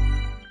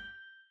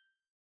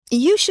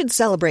 You should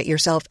celebrate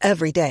yourself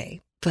every day,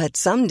 but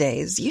some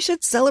days you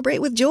should celebrate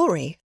with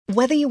jewelry.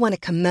 Whether you want to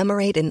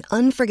commemorate an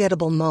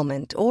unforgettable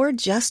moment or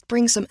just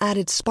bring some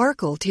added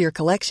sparkle to your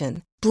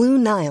collection, Blue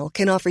Nile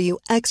can offer you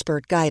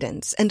expert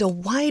guidance and a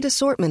wide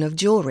assortment of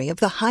jewelry of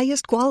the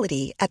highest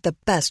quality at the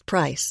best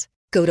price.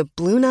 Go to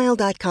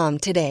BlueNile.com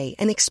today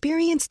and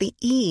experience the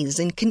ease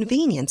and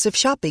convenience of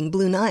shopping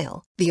Blue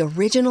Nile, the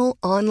original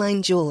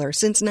online jeweler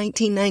since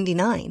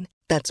 1999.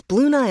 That's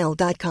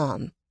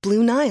BlueNile.com.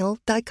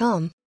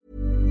 BlueNile.com.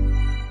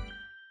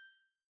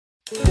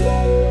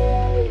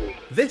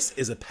 This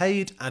is a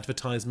paid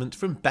advertisement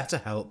from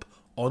BetterHelp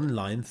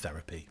Online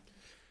Therapy.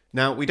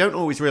 Now, we don't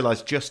always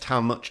realise just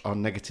how much our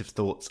negative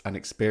thoughts and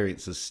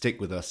experiences stick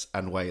with us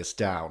and weigh us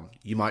down.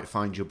 You might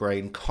find your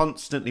brain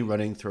constantly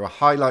running through a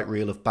highlight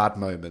reel of bad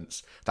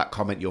moments. That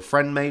comment your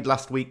friend made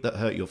last week that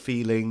hurt your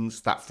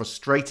feelings, that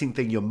frustrating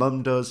thing your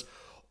mum does,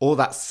 or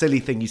that silly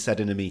thing you said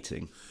in a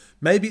meeting.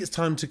 Maybe it's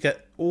time to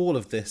get all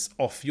of this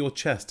off your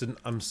chest. And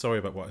I'm sorry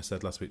about what I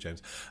said last week,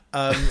 James.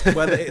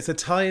 Whether it's a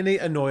tiny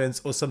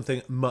annoyance or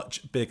something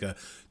much bigger,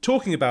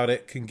 talking about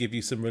it can give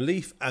you some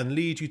relief and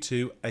lead you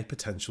to a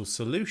potential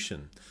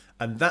solution.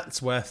 And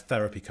that's where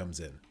therapy comes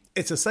in.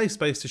 It's a safe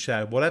space to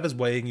share whatever's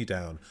weighing you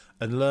down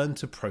and learn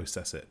to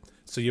process it,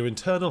 so your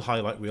internal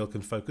highlight reel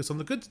can focus on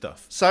the good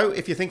stuff. So,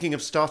 if you're thinking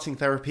of starting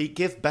therapy,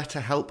 give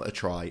BetterHelp a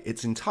try.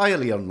 It's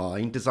entirely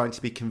online, designed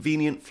to be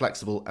convenient,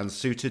 flexible, and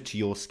suited to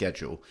your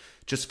schedule.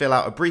 Just fill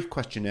out a brief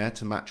questionnaire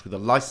to match with a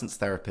licensed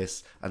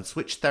therapist and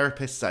switch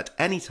therapists at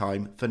any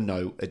time for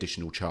no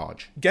additional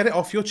charge. Get it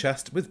off your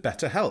chest with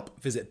BetterHelp.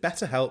 Visit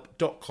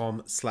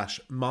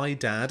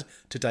betterhelp.com/mydad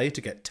today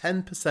to get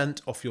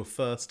 10% off your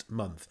first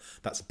month.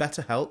 That's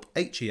BetterHelp,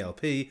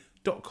 HELP.com/mydad.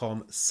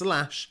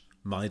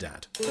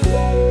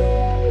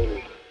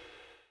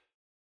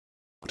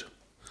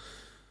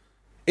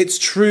 It's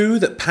true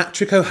that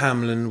Patrick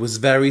O'Hanlon was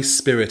very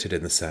spirited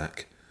in the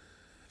sack.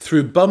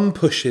 Through bum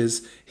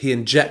pushes, he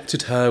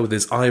injected her with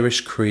his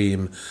Irish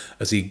cream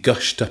as he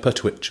gushed up her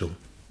Twitchell.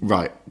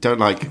 Right, don't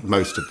like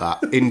most of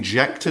that.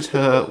 Injected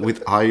her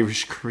with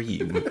Irish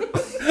cream.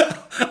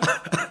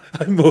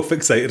 I'm more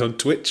fixated on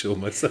Twitchell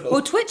myself.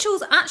 Well,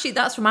 Twitchell's actually,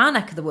 that's from our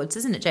neck of the woods,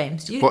 isn't it,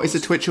 James? What is a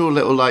Twitchell?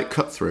 Little, like,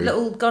 cut through?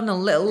 Little gunnel,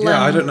 little...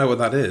 Yeah, I don't know what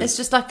that is. It's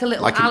just like a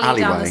little Like an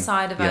alley down the alleyway.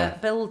 side of Yeah. a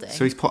building.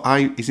 So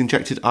he's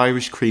injected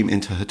Irish cream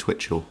into her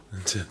Twitchell.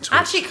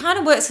 Actually, it kind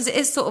of works because it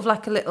is sort of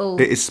like a little...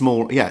 It is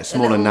small, yeah, it's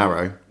small and little-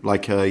 narrow.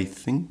 Like a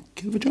vagina?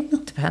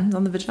 Depends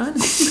on the vagina.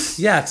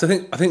 Yeah, because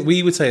I think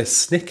we would say a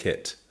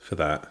snicket for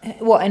that.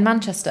 What, in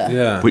Manchester?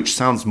 Yeah. Which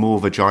sounds more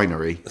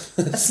vagina-y.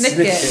 A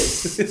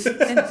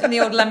snicket. in the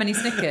old lemony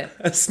snicket.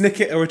 A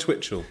snicket or a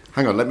Twitchell.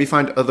 Hang on, let me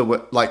find other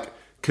words. Like,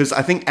 because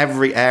I think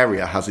every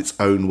area has its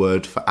own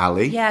word for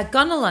alley. Yeah,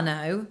 gunnel I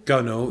know.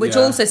 Gunnel, Which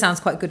yeah. also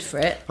sounds quite good for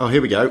it. Oh,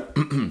 here we go.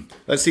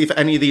 Let's see if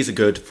any of these are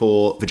good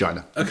for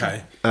vagina.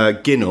 Okay.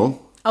 Ginnel.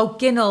 Oh,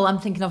 Ginnell, I'm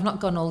thinking of, not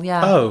Gunnell,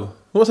 yeah. Oh,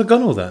 what's a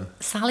gunnel then?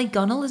 Sally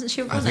Gunnell, isn't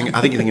she a runner? I think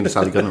you're thinking of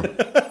Sally Gunnel.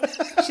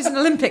 She's an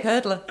Olympic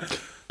hurdler.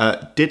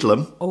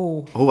 Diddlem.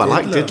 Oh, I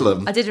like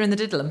Diddlem. I did her in the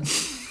Diddlem.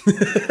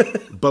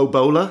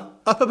 Bobola.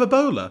 Upper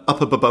Babola.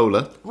 Upper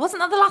Bobola.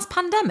 Wasn't that the last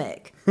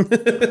pandemic?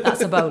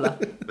 That's a bowler.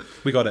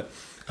 We got it.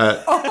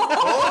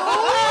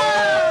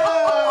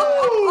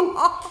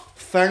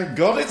 Thank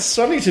God it's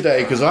sunny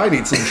today because I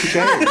need some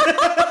shade.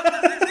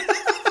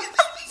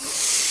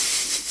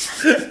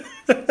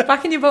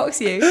 Back in your box,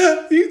 you.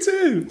 You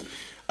too.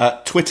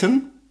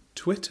 Twitten.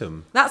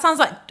 Twittem. That sounds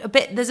like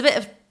there's a bit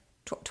of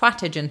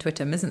twattage in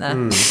Twittem, isn't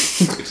there?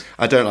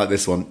 I don't like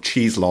this one.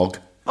 Cheese log.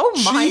 Oh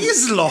my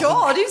Cheese log.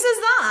 God, who says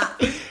that?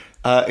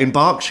 In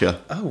Berkshire.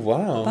 Oh,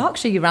 wow.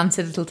 Berkshire, you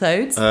rancid little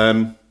toads.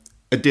 A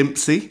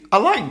Dimpsy. I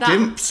like That-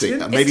 Dimpsy.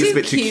 It's Maybe it's a too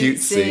bit too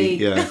cutesy.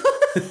 cutesy.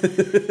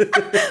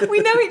 Yeah.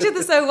 We know each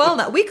other so well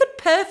now. We could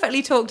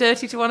perfectly talk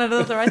dirty to one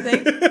another, I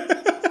think.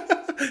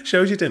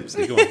 Show us your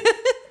Dimpsy. Go on.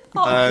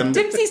 Oh,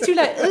 Dimpsy's too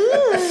low.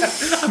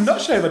 Ugh. I'm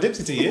not showing my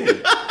Dimpsy to you.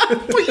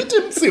 Put your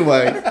tinsy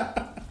away.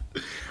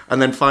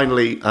 And then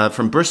finally,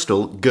 from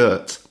Bristol,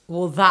 Gert.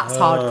 Well, that's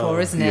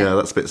hardcore, isn't it? Yeah,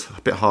 that's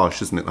a bit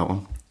harsh, isn't it, that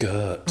one?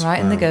 Gert. Right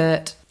in the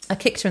girt. I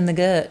kicked her in the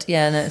girt.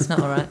 Yeah, no, it's not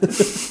all right.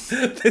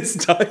 This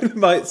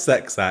dynamite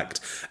sex act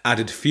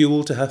added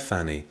fuel to her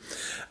fanny,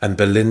 and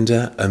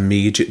Belinda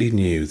immediately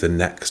knew the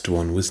next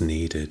one was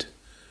needed.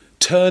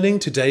 Turning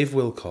to Dave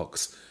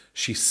Wilcox,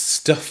 she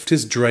stuffed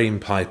his drain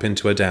pipe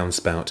into a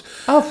downspout.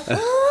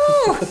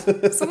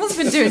 Someone's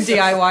been doing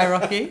DIY,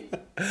 Rocky.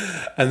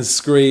 And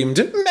screamed,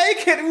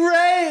 "Make it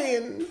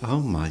rain!"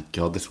 Oh my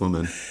God, this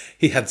woman.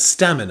 He had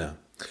stamina,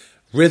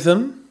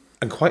 rhythm,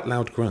 and quite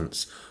loud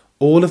grunts,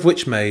 all of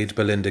which made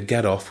Belinda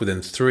get off within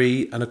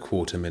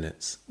 3.25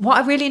 minutes. What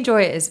I really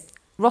enjoy is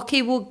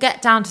Rocky will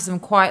get down to some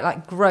quite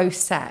like gross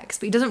sex,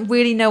 but he doesn't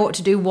really know what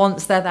to do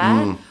once they're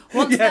there.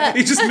 Once they're...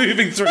 He's just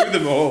moving through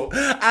them all.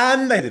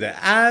 And they did it,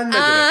 and they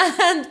did it.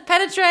 And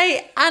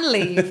penetrate and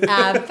leave.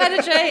 And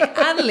penetrate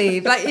and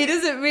leave. Like, he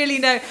doesn't really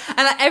know. And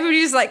like,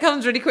 everybody just like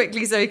comes really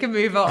quickly so he can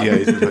move on. Yeah,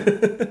 he's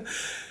like,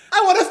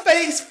 I want a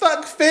face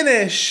fuck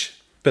finish,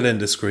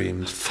 Belinda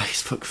screamed.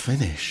 Facebook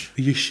finish.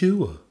 Are you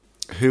sure?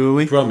 Who are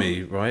we?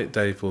 Brummy, right?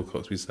 Dave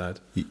Wilcox, we said.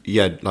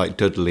 Yeah, like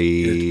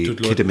Dudley,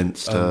 Dudley.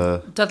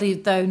 Kidderminster. Dudley,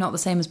 though, not the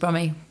same as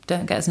Brummy.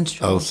 Don't get us into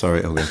trouble. Oh,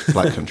 sorry. Oh, yeah.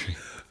 Black Country.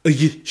 Are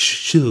you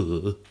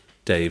sure?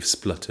 Dave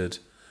spluttered.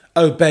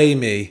 Obey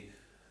me,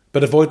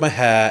 but avoid my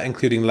hair,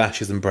 including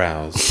lashes and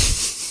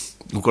brows.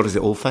 Oh, God, is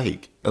it all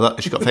fake?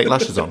 Has she got fake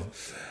lashes on?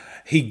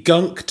 He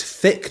gunked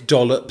thick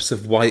dollops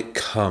of white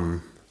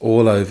cum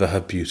all over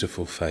her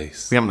beautiful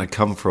face. We haven't had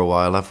cum for a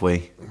while, have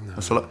we? No.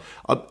 That's a lot.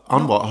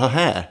 On what? Her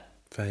hair?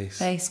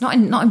 Face. Not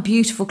in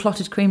beautiful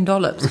clotted cream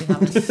dollops. We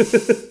haven't.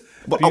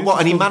 What?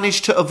 And he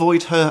managed to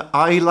avoid her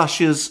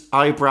eyelashes,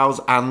 eyebrows,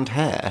 and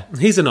hair.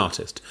 He's an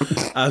artist.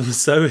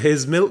 So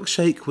his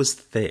milkshake was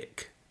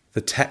thick,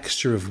 the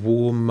texture of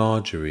warm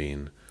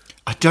margarine.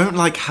 I don't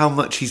like how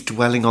much he's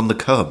dwelling on the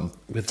cum.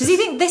 Does he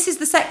think this is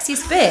the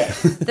sexiest bit?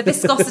 The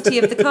viscosity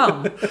of the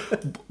cum?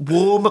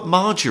 Warm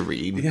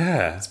margarine?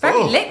 Yeah. It's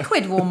very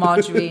liquid warm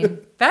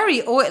margarine.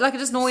 Very oil, like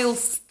just an oil...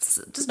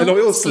 Just an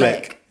oil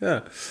slick.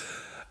 Yeah.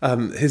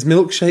 His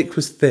milkshake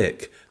was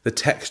thick, the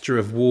texture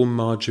of warm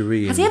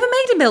margarine. Has he ever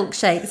made a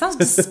milkshake? It sounds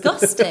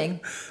disgusting.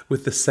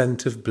 With the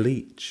scent of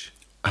bleach.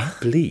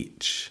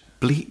 Bleach?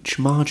 Bleach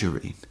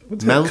margarine?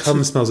 Melted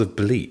cum smells of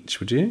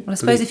bleach, would you? Well, I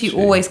suppose if you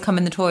always come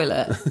in the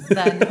toilet,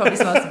 then it probably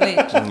smells of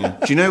bleach. Yeah.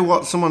 Do you know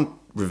what someone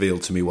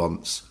revealed to me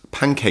once?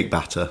 Pancake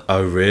batter.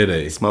 Oh,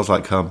 really? It smells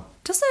like cum.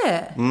 Does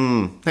it?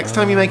 Next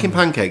time you're making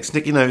pancakes,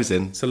 stick your nose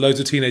in. So loads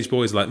of teenage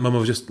boys are like, Mum, I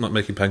was just not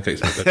making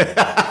pancakes.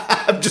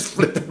 I'm just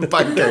flipping the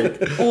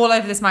pancake. All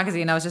over this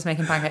magazine, I was just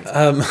making pancakes.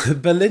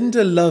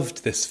 Belinda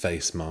loved this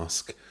face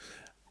mask.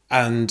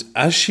 And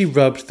as she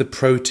rubbed the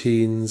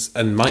proteins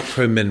and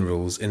micro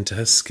minerals into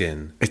her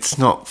skin... It's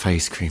not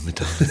face cream,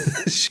 Madonna.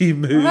 She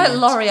moved... What about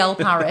L'Oreal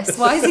Paris?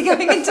 Why is he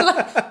going into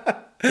like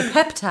the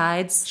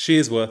peptides? She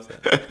is worth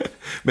it.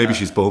 Maybe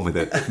she's born with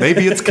it.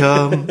 Maybe it's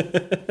cum.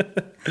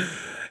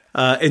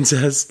 Into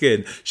her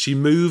skin, she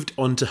moved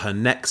on to her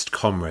next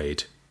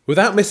comrade.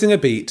 Without missing a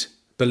beat,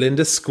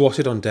 Belinda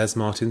squatted on Des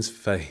Martin's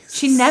face.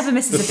 She never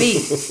misses a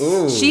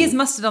beat. She is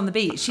mustard on the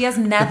beat. She has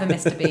never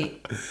missed a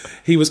beat.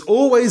 He was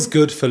always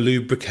good for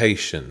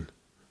lubrication,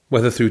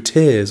 whether through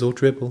tears or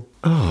dribble.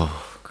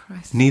 Oh,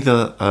 Christ.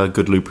 Neither a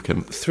good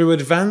lubricant. Through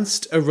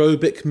advanced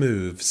aerobic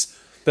moves,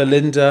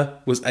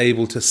 Belinda was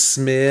able to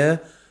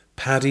smear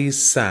Paddy's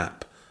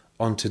sap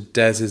onto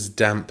Des's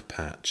damp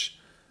patch.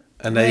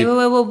 And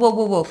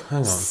Whoa. Hang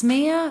on.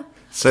 Smear?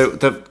 So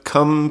the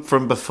cum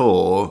from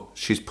before,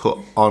 she's put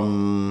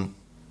on...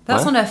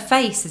 That's Where? on her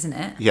face, isn't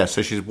it? Yeah,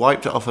 so she's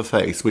wiped it off her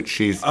face, which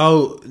she's...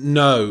 Oh,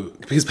 no,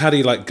 because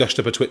Paddy, gushed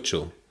up a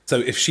twitchell. So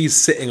if she's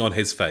sitting on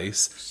his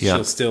face, Yeah.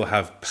 she'll still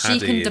have Paddy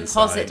She can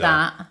deposit inside her.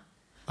 that.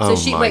 Oh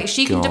So my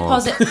she can God.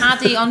 deposit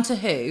Paddy onto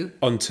who?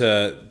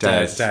 Onto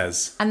Des. Des.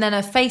 And then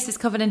her face is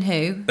covered in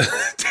who?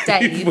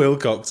 Dave Dave.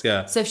 Wilcox,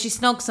 yeah. So if she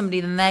snogs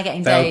somebody, then they're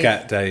getting They'll Dave.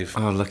 get Dave.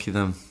 Oh, lucky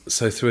them.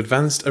 So through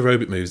advanced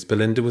aerobic moves,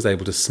 Belinda was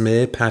able to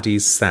smear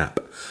Paddy's sap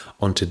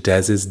onto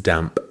Des's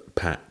damp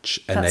patch,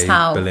 That's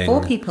how enabling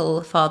 4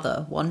 people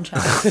father 1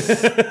 child.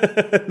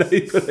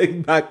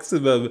 enabling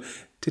maximum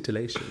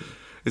titillation.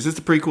 Is this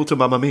the prequel to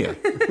Mamma Mia?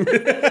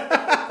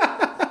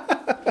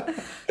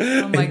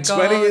 Oh my In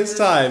God. 20 years'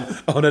 time,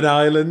 on an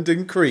island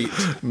in Crete.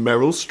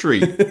 Meryl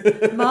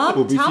Streep.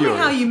 Mom, be tell me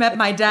furious. how you met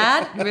my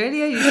dad.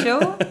 Really? Are you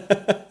sure?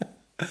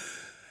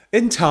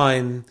 In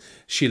time,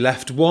 she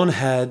left one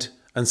head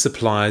and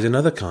supplied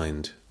another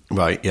kind.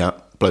 Right, yeah.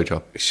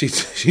 Blowjob. She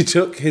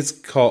took his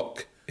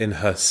cock in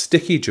her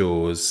sticky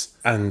jaws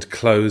and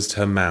closed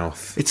her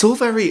mouth. It's all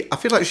very... I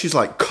feel like she's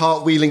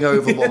cartwheeling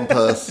over one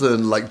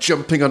person,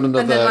 jumping on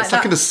another. It's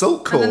like an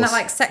assault course. And then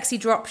that sexy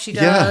drop she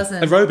Yeah. does.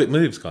 And... Aerobic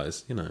moves,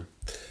 guys,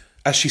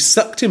 As she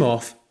sucked him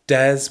off,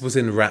 Des was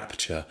in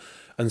rapture,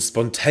 and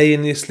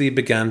spontaneously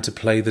began to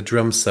play the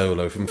drum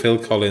solo from Phil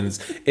Collins'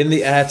 In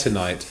the Air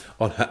Tonight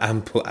on her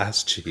ample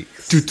ass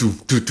cheeks. It's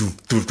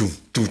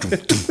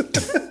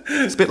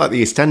a bit like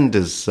the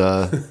EastEnders.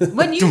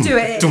 When you do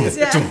it, it is,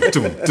 yeah.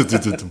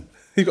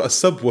 You've got a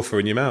subwoofer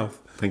in your mouth.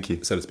 Thank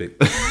you. So to speak.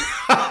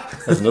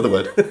 That's another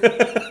word.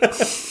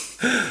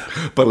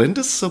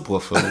 Belinda's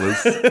subwoofer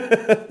was...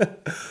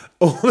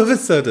 All of a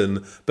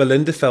sudden,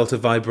 Belinda felt a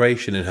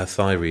vibration in her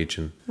thigh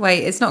region.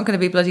 Wait, it's not going to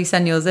be bloody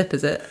Send Your Zip,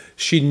 is it?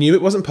 She knew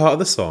it wasn't part of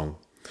the song.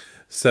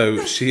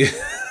 So she...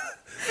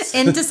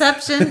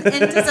 Interception.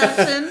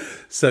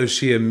 So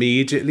she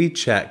immediately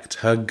checked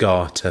her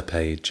garter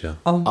pager.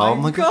 Oh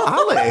my God.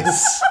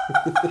 Alice!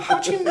 How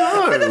do you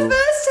know? For the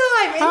first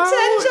time in 10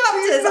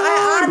 chapters,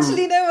 I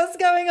actually know what's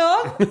going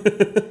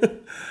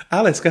on.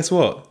 Alice, guess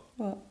what?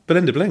 What?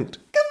 Belinda blinked.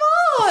 Come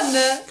on!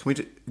 Can we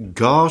do...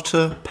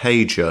 Garter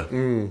pager.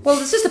 Well,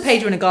 it's just a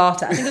pager and a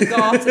garter. I think a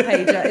garter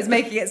pager is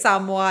making it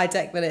sound more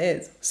high-tech than it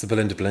is. So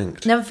Belinda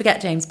blinked. Never forget,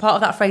 James, part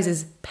of that phrase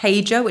is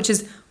pager, which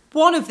is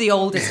one of the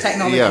oldest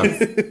technologies.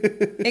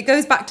 It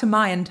goes back to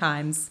Mayan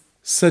times.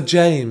 Sir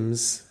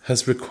James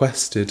has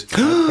requested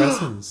her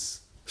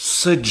presence.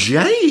 Sir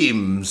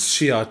James?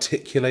 She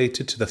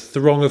articulated to the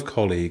throng of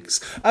colleagues.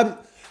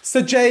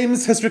 Sir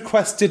James has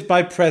requested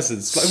my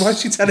presence. Like, why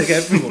is she telling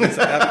everyone it's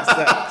having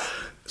sex?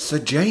 Sir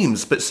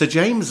James? But Sir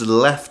James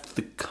left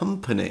the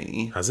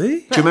company. Has he? Do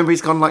you remember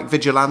he's gone like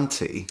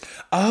vigilante?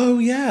 Oh,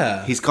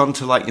 yeah. He's gone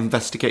to like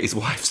investigate his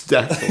wife's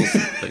death or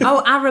something.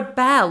 Oh,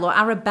 Arabelle or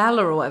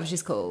Arabella or whatever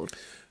she's called.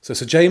 So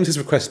Sir James has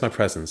requested my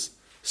presence.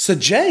 Sir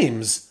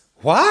James?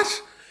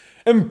 What?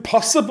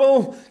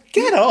 Impossible.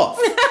 Get off.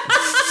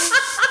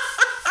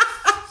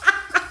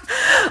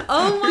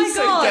 Oh my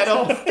God. Get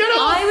off.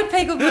 I would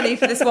pay good money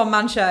for this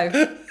one-man show.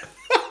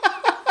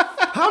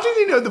 How did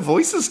he know the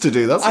voices to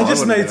do? That's what I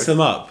just wanna made know.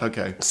 some up.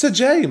 Okay. Sir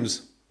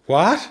James.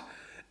 What?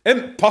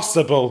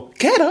 Impossible.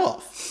 Get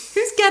off.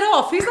 Who's get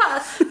off? Who's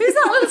that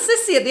little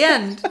sissy at the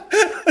end?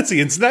 That's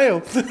Ian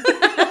Snail.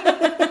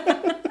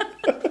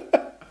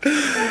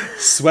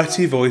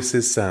 Sweaty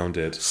voices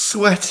sounded.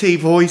 Sweaty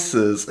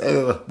voices.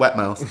 Ugh, wet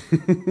mouth.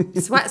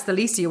 Sweat's the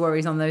least of your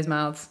worries on those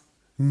mouths.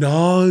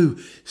 No,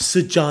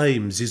 Sir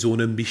James is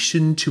on a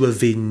mission to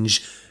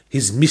avenge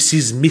his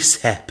Mrs.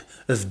 Mishap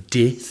of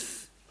death.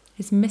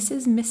 His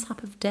Mrs.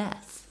 Mishap of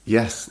Death.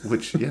 Yes,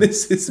 which... Yeah.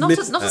 Mrs. Not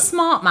Mishap. a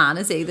smart man,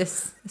 is he,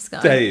 this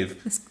guy?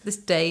 Dave. This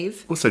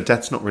Dave. Also,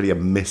 death's not really a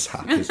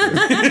mishap, is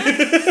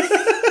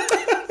it?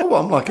 Oh,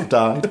 I'm like I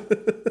died.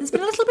 There's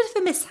been a little bit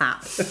of a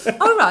mishap.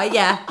 Oh, right,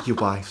 yeah. Your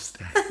wife's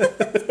dead.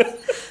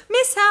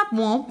 Mishap.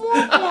 Wah,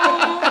 wah,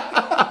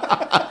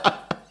 wah.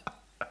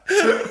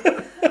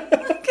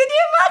 Can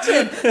you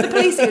imagine? The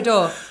police at your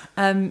door.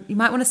 You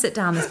might want to sit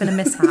down. There's been a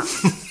mishap.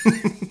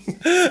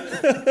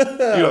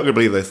 You're not going to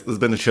believe this. There's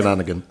been a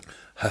shenanigan.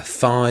 Her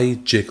thigh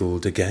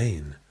jiggled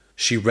again.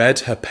 She read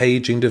her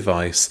paging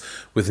device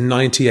with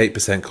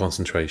 98%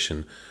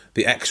 concentration.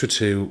 The extra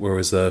 2 were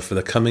reserved for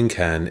the coming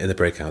Ken in the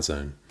breakout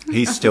zone.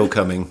 He's still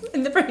coming.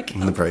 In the breakout.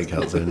 In the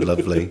breakout zone.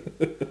 Lovely.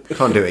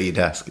 Can't do it at your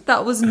desk.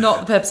 That was not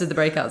the purpose of the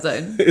breakout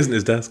zone. It isn't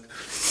his desk.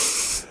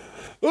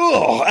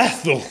 Oh,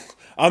 Ethel,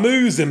 I'm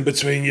oozing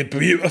between your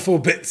beautiful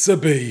bits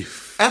of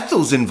beef.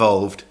 Ethel's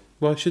involved.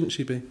 Why shouldn't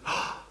she be?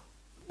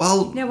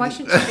 Well... Yeah, why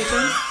shouldn't she be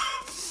doing?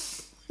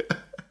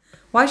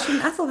 Why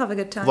shouldn't Ethel have a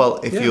good time? Well,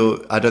 if you're...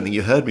 I don't think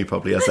you heard me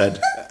properly. I said,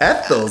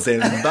 Ethel's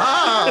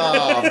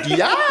involved.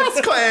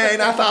 Yes, Queen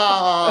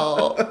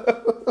Ethel.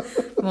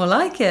 More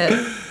like it.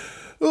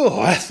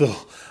 Oh, Ethel,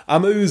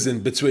 I'm oozing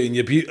between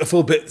your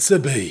beautiful bits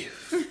of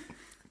beef.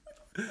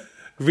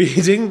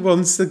 Reading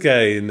once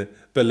again,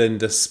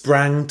 Belinda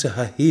sprang to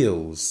her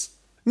heels.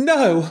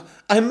 No,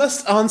 I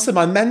must answer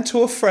my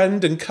mentor,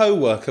 friend and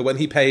co-worker when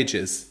he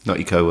pages. Not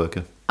your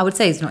co-worker. I would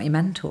say he's not your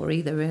mentor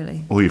either,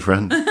 really. Or your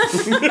friend. So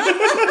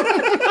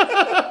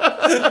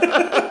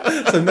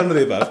none of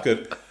the above,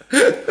 good.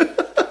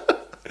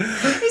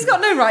 He's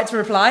got no right to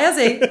reply, has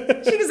he?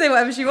 She can say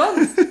whatever she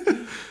wants.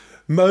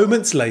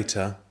 Moments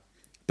later,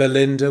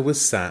 Belinda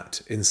was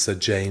sat in Sir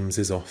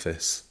James's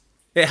office.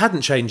 It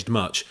hadn't changed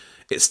much.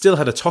 It still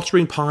had a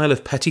tottering pile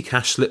of petty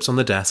cash slips on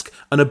the desk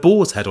and a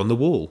boar's head on the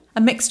wall.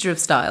 A mixture of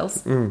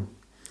styles.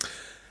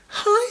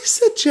 Hi,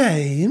 Sir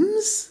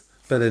James,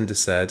 Belinda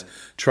said,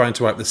 trying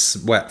to wipe the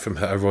sweat from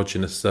her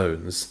erogenous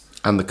zones.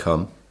 And the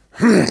cum.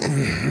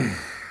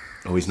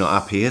 Oh, he's not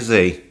happy, is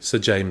he? Sir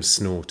James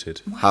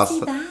snorted. Why is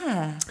he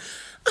there?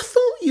 I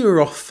thought you were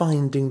off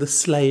finding the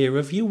slayer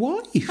of your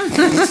wife.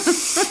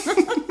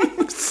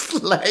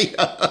 Slayer.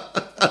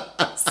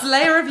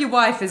 Slayer of Your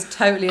Wife is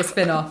totally a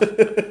spin-off.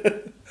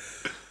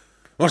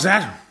 What's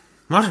that?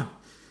 What?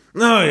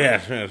 Oh,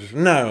 yes,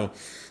 no.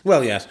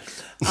 Well, yes.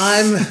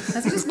 I'm...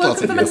 Has he just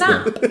woken from a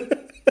nap?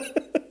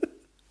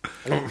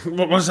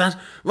 What was that?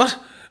 What?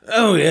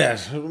 Oh,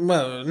 yes.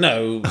 Well,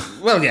 no.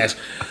 Well, yes.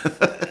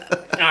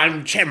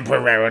 I'm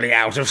temporarily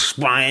out of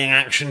spying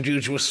action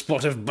due to a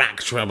spot of back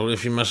trouble,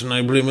 if you must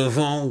know,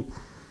 Blumenthal.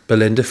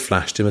 Belinda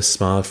flashed him a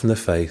smile from the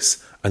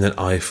face and an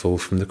eyeful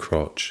from the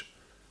crotch.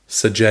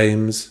 Sir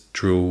James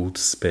drooled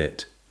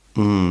spit.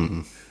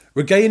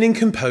 Regaining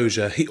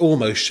composure, he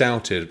almost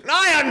shouted,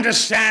 I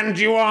understand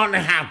you aren't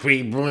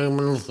happy,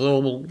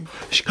 Blumenthal.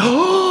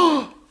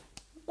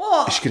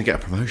 What? Is she going to get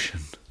a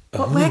promotion?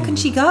 Where can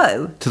she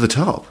go? To the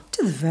top.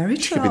 To the very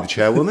top. She could be the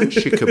chairwoman.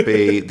 She could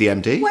be the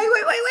MD. Wait.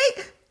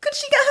 Could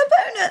she get her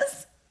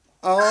bonus?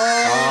 Oh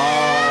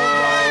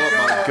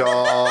my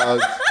God.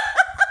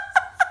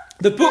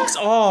 The books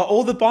are,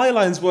 all the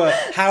bylines were,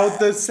 how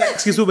the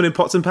sexiest woman in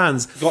pots and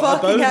pans got a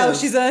Fucking bonus. hell,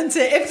 she's earned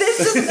it. If this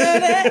doesn't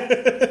earn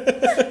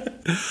it.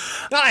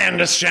 I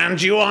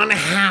understand you aren't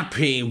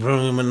happy,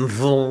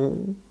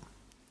 Blumenthal.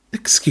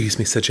 Excuse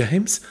me, Sir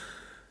James.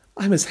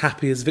 I'm as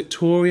happy as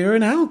Victoria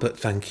and Albert,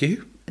 thank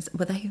you.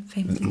 Were they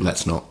famous?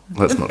 Let's not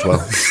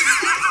dwell.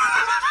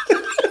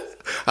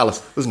 Alice,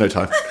 there's no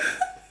time.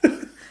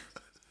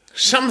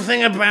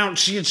 Something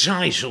about your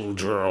title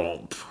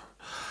drop.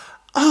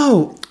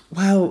 Oh,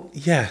 well,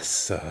 yes,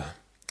 sir.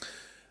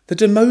 The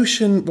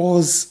demotion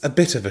was a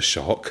bit of a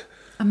shock.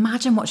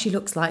 Imagine what she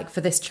looks like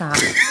for this chat.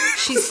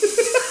 She's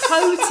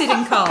coated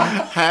in calm.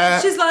 Hair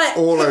She's like,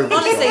 all over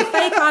honestly, the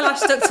fake eyelash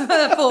stuck to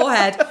her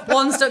forehead,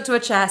 one stuck to her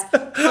chest,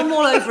 come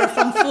all over her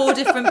from 4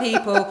 different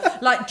people,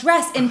 like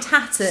dress in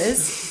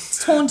tatters,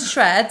 torn to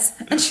shreds.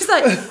 And she's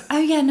like, oh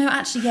yeah, no,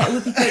 actually, yeah, it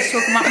would be great to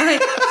talk about my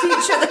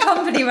future at the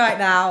company right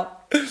now.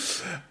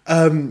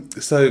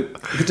 So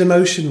the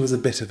demotion was a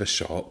bit of a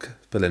shock.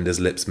 Belinda's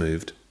lips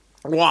moved.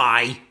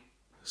 Why?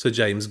 Sir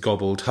James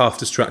gobbled, half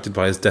distracted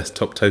by his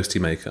desktop toasty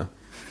maker.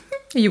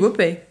 You would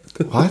be.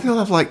 Why do they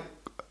have, like,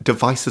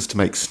 devices to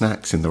make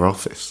snacks in their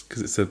office?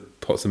 Because it's a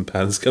pots and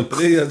pans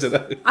company, I don't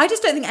know. I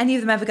just don't think any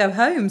of them ever go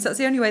home, so that's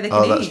the only way they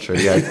can eat. Oh, that's true,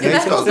 yeah. If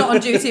everyone's not on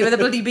duty with a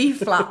bloody beef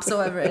flaps or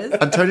whatever it is.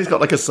 And Tony's got,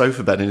 like, a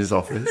sofa bed in his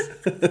office.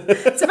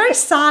 It's a very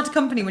sad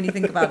company when you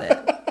think about it.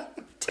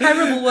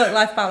 Terrible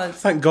work-life balance.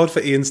 Thank God for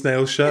Ian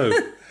Snail's show.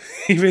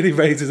 He really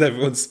raises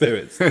everyone's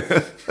spirits.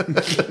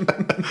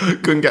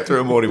 Couldn't get through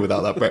a morning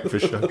without that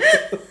breakfast show.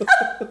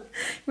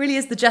 Really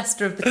is the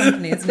jester of the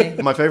company, isn't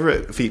he? My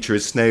favourite feature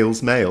is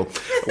Snail's Mail,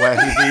 where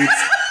he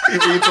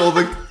reads all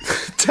the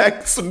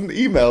texts and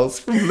emails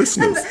from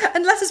listeners.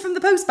 And letters from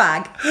the post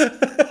bag.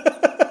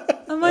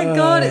 Oh my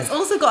God, it's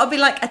also got to be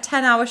like a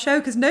 10-hour show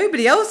because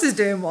nobody else is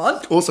doing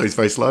one. Also, he's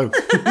very slow.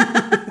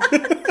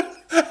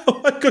 Oh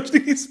my God,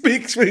 he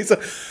speaks really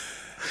so...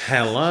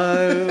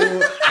 Hello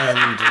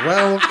and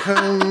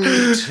welcome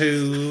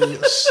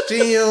to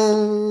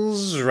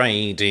Steele's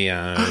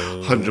Radio.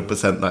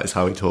 100% that is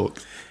how he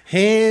talks.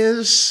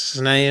 Here's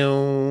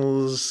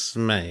Snail's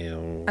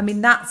Mail. I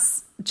mean,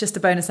 that's just a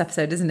bonus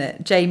episode, isn't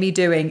it? Jamie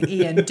doing,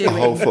 Ian doing.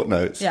 The whole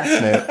footnotes. Yeah.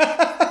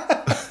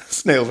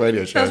 Snail's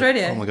radio show. Snail's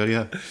radio. Oh my God,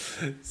 yeah.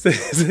 So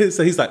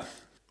he's like,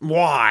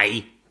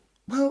 Why?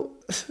 well,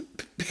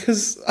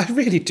 because I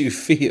really do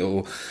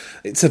feel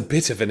it's a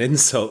bit of an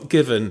insult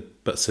given,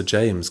 but Sir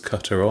James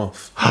cut her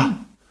off.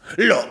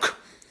 Look,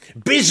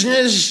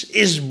 business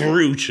is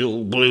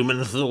brutal,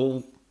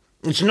 Blumenthal.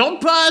 It's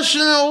not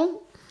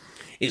personal.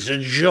 It's a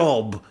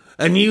job,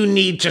 and you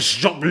need to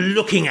stop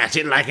looking at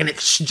it like an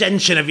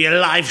extension of your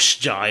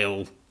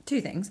lifestyle.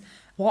 2 things.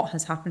 What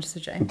has happened to Sir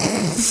James?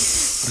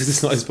 Is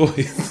this not his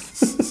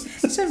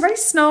voice? It's very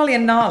snarly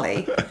and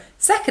gnarly.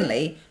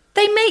 Secondly,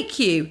 they make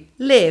you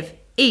live,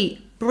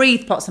 eat,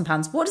 breathe pots and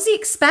pans. What does he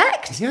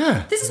expect?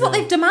 Yeah. This is what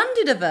they've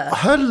demanded of her.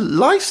 Her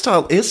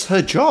lifestyle is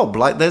her job.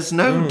 Like, there's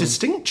no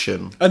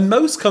distinction. And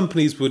most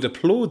companies would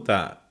applaud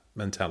that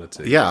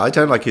mentality. Yeah, I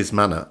don't like his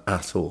manner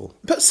at all.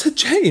 But Sir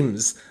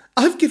James,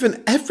 I've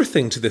given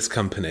everything to this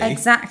company.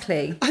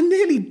 Exactly. I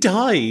nearly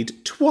died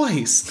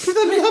twice. For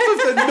the love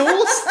of the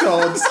Norse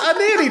gods, I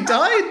nearly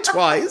died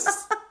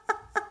twice.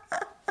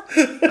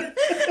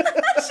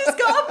 She's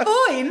got a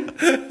point.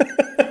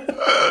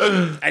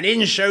 And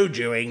in so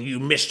doing, you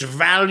missed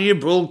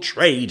valuable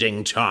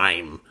trading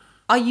time.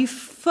 Are you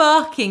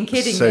fucking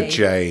kidding Sir me?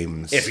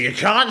 James. If you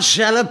can't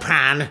sell a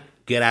pan,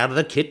 get out of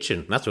the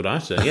kitchen. That's what I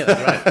say. Yeah,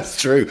 that's right.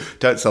 That's true.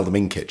 Don't sell them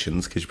in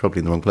kitchens because you're probably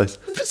in the wrong place.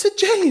 But Sir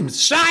James,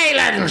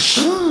 Silence!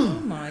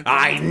 my God.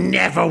 I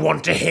never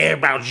want to hear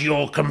about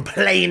your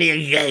complaining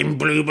again,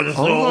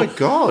 Blumenthal. Oh my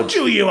God.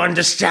 Do you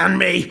understand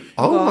me?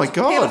 Oh my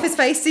Peel off God. his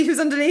face, see who's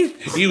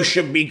underneath. You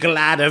should be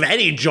glad of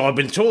any job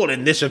at all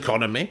in this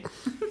economy.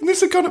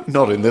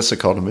 Not in this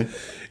economy.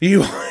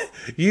 You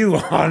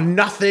are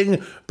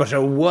nothing but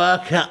a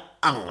worker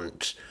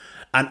ant,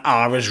 and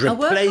are as A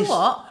worker replaced.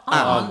 what?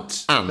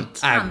 Aunt. Ant.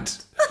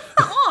 Aunt.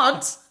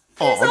 Aunt?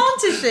 Whose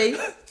aunt is she?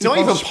 Not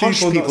even posh posh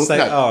people people. not say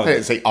No, aunt? they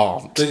don't say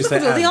aunt. did you say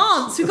Look at all the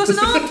aunt? aunts. We've got an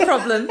aunt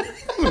problem.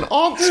 An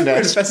aunt's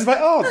nest. Specify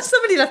aunt.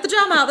 Somebody left the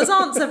jam out. There's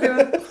aunts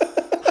everywhere.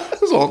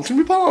 There's aunts in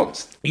my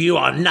pants. You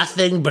are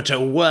nothing but a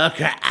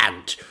worker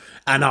ant,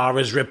 and are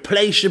as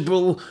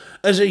replaceable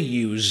as a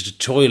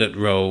used toilet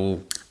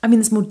roll. I mean,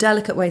 there's more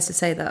delicate ways to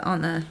say that,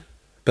 aren't there?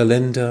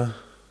 Belinda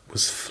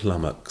was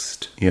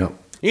flummoxed. Yeah.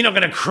 You're not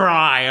going to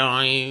cry,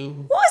 are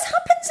you? What has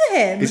happened to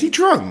him? Is he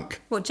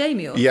drunk? What,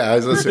 Jamie or? Yeah, I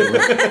was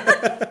assuming.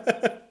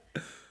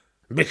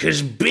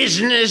 Because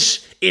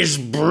business is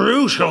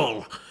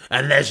brutal,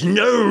 and there's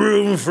no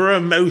room for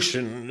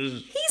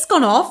emotions. He's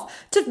gone off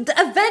to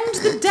avenge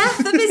the death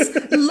of his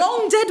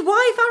long-dead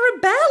wife,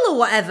 Arabelle, or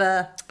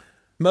whatever.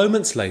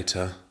 Moments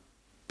later,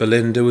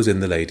 Belinda was in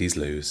the ladies'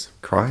 loos.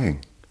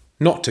 Crying.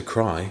 Not to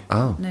cry.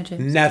 Oh. No,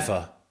 James.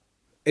 Never.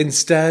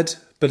 Instead,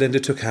 Belinda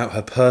took out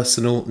her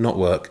personal, not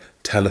work,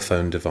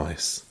 telephone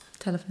device.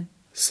 Telephone.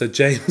 Sir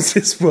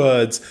James's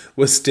words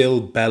were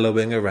still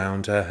bellowing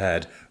around her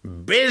head.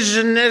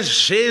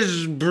 Business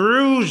is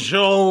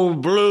brutal,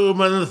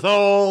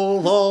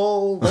 Blumenthal.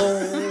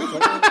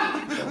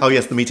 Oh,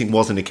 yes, the meeting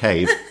was in a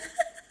cave.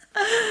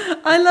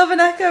 I love an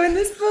echo in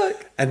this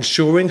book.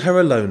 Ensuring her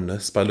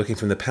aloneness by looking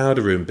from the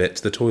powder room bit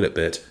to the toilet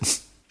bit,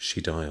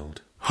 she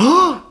dialed.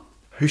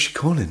 Who's she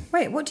calling?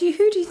 Wait, who do you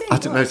think? I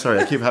don't know, sorry,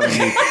 I keep having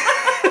you...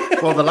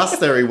 Well, the last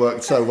theory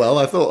worked so well,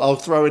 I thought I'll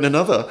throw in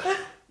another.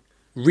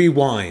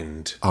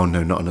 Rewind. Oh,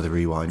 no, not another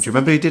rewind. Do you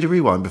remember he did a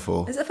rewind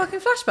before? Is it a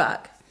fucking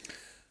flashback?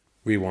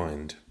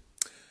 Rewind.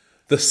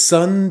 The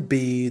sun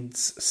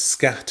beads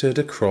scattered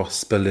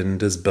across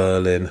Belinda's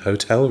Berlin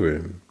hotel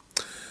room.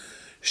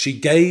 She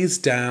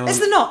gazed down... It's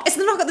the knock. It's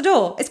the knock at the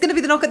door. It's going to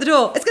be the knock at the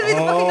door. It's going to be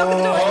the fucking knock at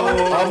the door.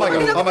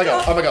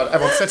 Oh my god.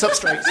 Everyone, sit up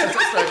straight.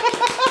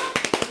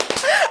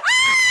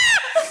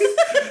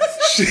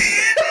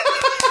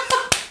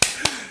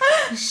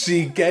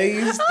 She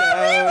gazed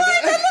down...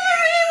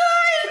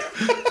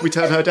 We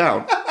turn her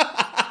down.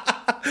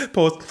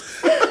 Pause.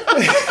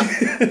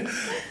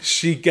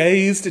 She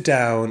gazed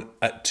down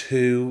at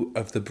two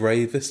of the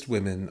bravest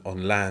women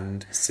on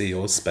land, sea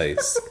or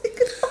space.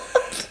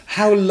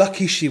 How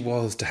lucky she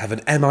was to have an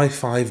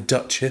MI5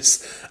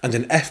 Duchess and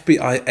an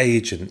FBI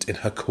agent in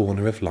her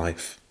corner of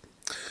life.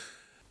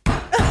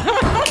 I'm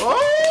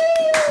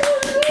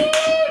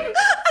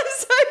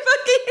so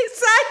fucking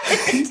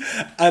excited.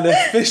 An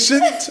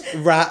efficient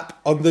rap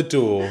on the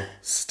door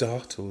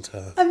startled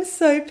her. I'm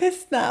so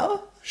pissed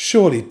now.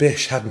 Surely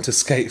Bish hadn't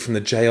escaped from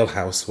the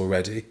jailhouse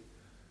already.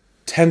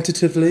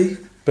 Tentatively,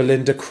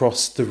 Belinda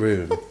crossed the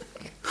room.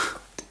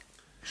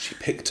 She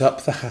picked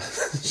up the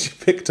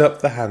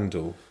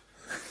handle.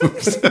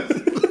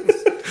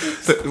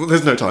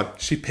 There's no time.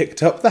 She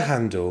picked up the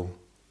handle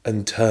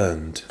and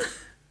turned.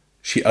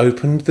 She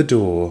opened the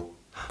door,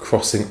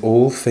 crossing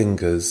all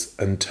fingers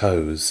and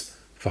toes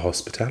for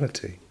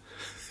hospitality.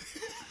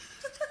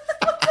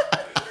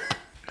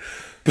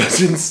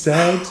 But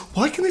instead...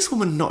 Why can this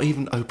woman not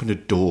even open a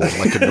door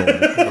like a normal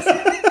person?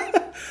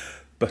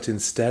 But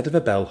instead of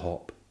a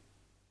bellhop,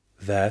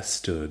 there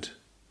stood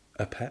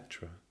a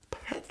Petra.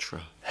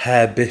 Petra?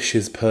 Herr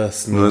Bish's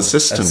personal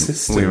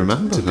assistant. We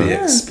remember to her. be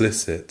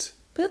explicit.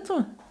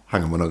 Petra.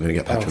 Hang on, we're not going to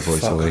get Petra voice,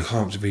 fuck, are we? I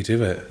can't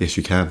redo it. Yes,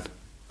 you can.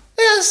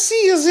 I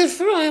see the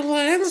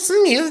Fräulein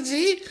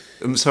Smithy.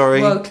 I'm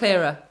sorry. Well,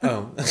 clearer.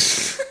 Oh.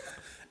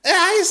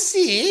 I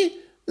see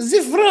the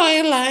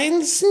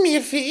Fräulein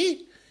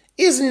Smithy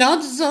is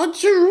not so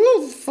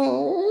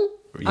truthful.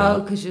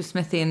 Oh, because you're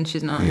Smithy and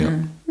she's not.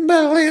 Yeah.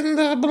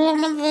 Belinda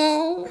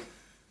Blumenthal.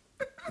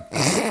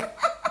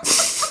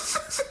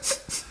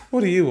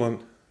 What do you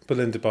want?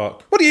 Belinda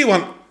barked. What do you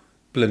want?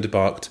 Belinda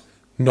barked,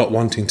 not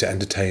wanting to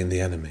entertain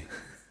the enemy.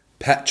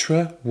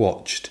 Petra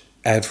watched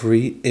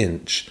every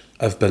inch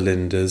of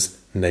Belinda's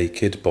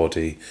naked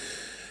body,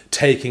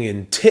 taking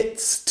in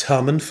tits,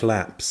 tum and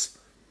flaps.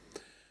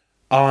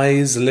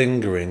 Eyes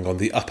lingering on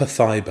the upper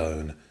thigh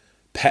bone,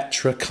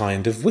 Petra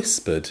kind of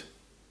whispered.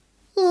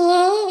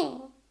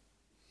 Oh,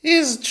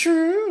 it's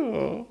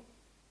true.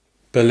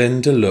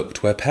 Belinda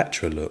looked where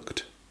Petra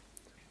looked.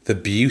 The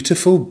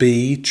beautiful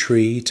bee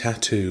tree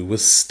tattoo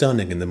was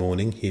stunning in the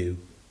morning hue.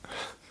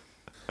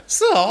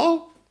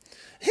 So,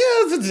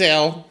 here's the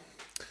deal.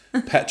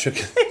 Petra...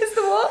 Is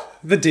the what?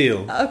 The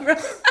deal. Oh,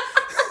 right.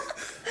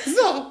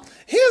 So,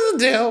 here's the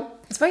deal.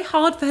 It's very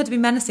hard for her to be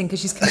menacing because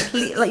she's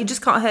completely... Like, you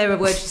just can't hear a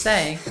word she's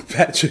saying.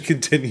 Petra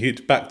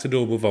continued back to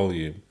normal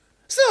volume.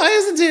 So,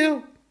 here's the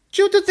deal.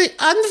 Due to the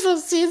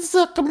unforeseen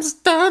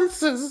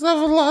circumstances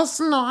of last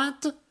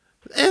night,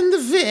 and the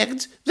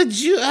fact that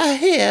you are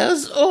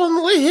his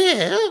only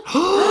hair,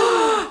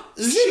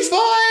 the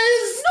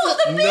boys... Not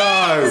the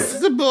No!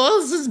 The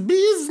boss's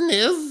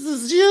business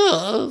is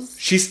yours.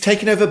 She's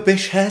taken over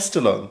Bish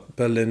Hairstallon.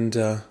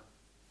 Belinda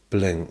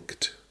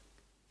blinked.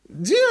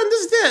 Do you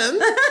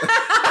understand?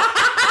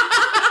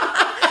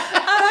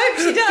 I hope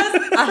she does.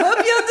 I hope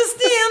you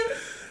understand.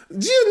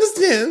 Do you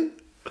understand?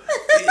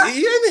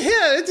 You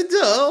inherit it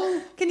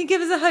all. Can you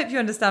give us a hope you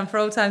understand for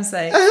old time's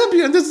sake? I hope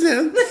you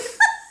understand.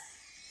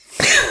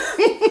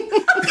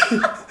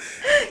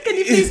 Can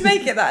you please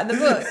make it that in the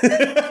book?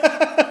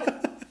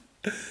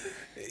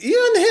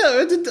 You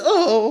inherit it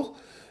all.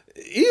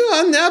 You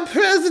are now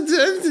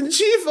President and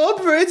Chief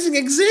Operating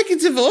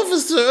Executive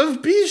Officer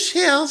of Bish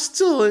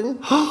Hairstyling.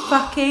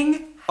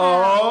 Fucking...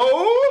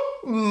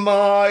 Oh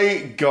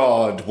my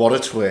god, what a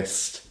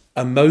twist.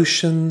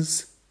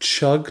 Emotions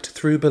chugged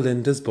through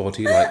Belinda's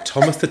body like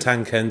Thomas the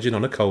Tank Engine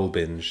on a coal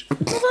binge.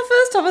 What's my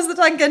first Thomas the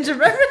Tank Engine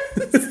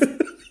reference?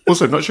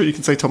 Also, I'm not sure you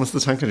can say Thomas the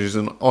Tank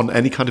Engine on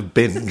any kind of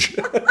binge.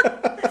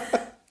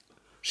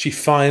 She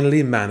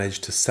finally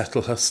managed to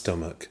settle her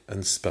stomach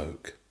and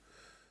spoke.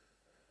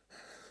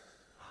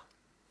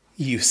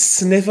 You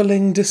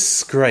snivelling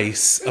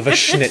disgrace of a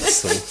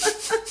schnitzel.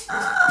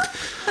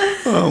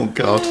 Oh,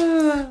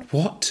 God.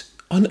 What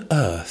on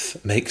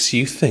earth makes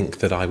you think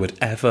that I would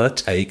ever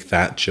take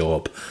that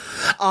job?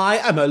 I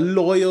am a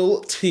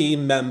loyal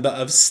team member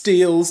of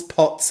Steele's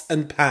Pots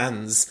and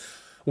Pans.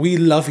 We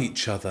love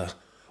each other.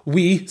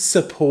 We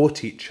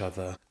support each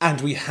other. And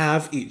we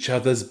have each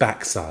other's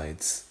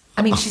backsides.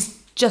 I mean,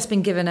 she's just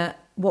been given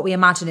what we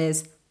imagine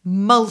is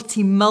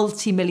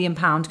multi-million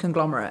pound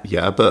conglomerate.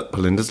 Yeah, but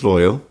Belinda's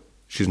loyal.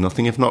 She's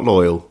nothing if not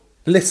loyal.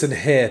 Listen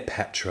here,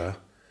 Petra.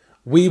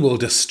 We will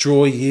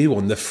destroy you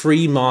on the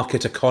free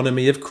market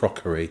economy of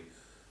crockery,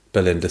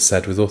 Belinda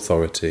said with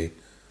authority.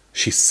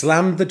 She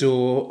slammed the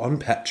door on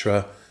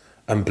Petra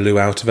and blew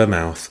out of her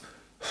mouth.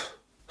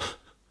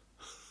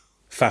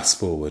 Fast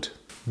forward.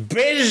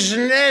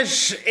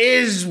 Business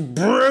is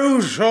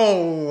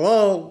brutal.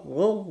 Whoa,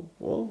 whoa,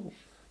 whoa.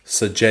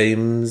 Sir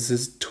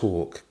James's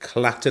talk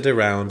clattered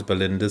around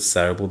Belinda's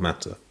cerebral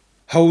matter,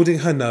 holding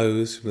her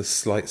nose from the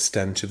slight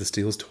stench of the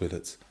Steele's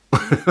toilets.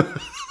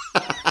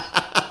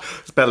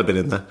 Has Bella been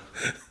in there?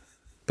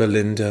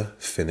 Belinda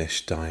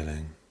finished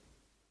dialing.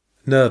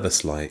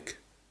 Nervous-like,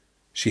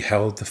 she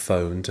held the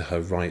phone to her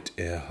right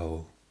ear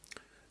hole.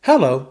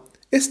 Hello,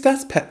 is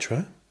that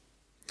Petra?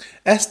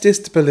 Es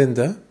ist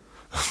Belinda?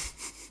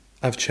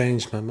 I've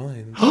changed my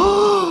mind.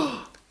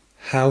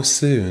 How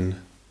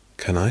soon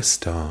can I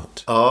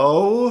start?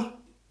 Oh,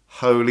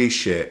 holy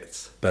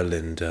shit.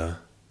 Belinda,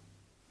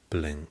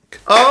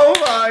 blink. Oh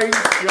my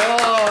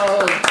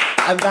God.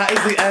 And that is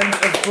the end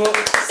of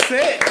book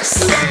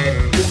 6.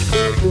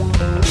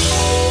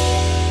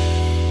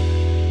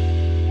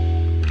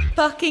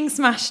 Fucking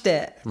smashed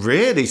it.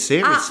 Really?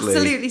 Seriously?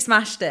 Absolutely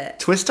smashed it.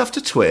 Twist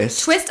after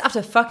twist. Twist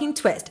after fucking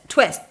twist.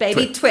 Twist,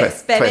 baby,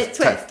 twist, baby,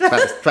 twist.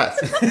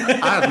 Twist.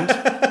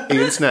 And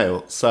Ian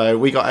Snail. So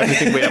we got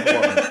everything we ever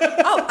wanted.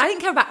 Oh, I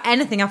didn't care about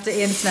anything after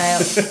Ian Snail.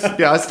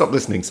 Yeah, I stopped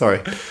listening,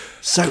 sorry.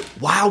 So,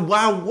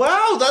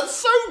 wow, that's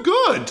so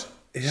good.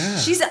 Yeah.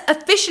 She's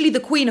officially the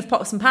queen of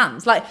pots and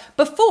pans. Like,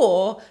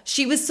 before,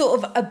 she was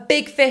sort of a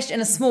big fish in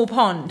a small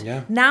pond.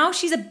 Yeah. Now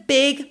she's a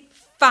big,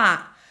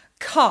 fat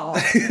carp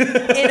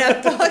in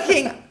a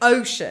fucking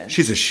ocean.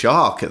 She's a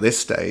shark at this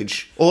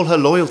stage. All her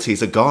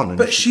loyalties are gone. And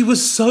But she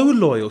was so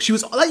loyal. She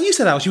was, like you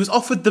said, Al, she was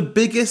offered the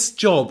biggest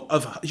job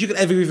you could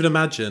ever even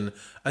imagine,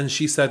 and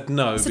she said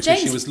no So because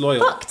James she was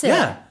loyal. fucked it.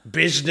 Yeah,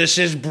 Business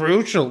is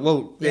brutal.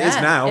 Well, it is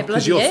now it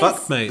because bloody you're is.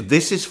 fucked, mate.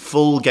 This is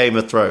full Game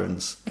of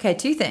Thrones. Okay,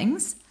 2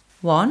 things.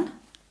 1,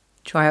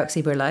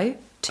 trioxyburlo.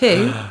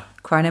 2,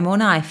 cry no more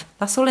knife.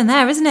 That's all in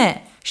there, isn't it?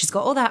 She's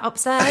got all that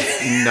upstairs.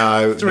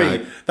 No, 3,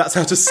 no. that's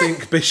how to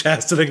sink Bish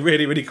Hastling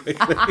really, really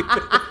quickly.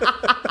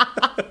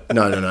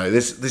 No.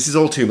 This is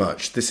all too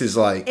much. This is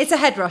like... It's a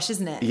head rush,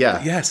 isn't it?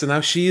 Yeah. Yeah, so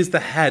now she is the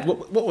head.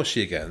 What was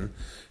she again?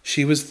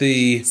 She was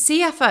the...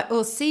 CFO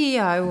or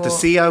CEO or... The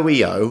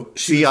COEO,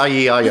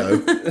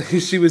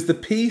 CIEIO. She was the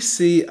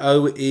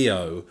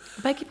PCOEO,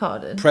 I beg your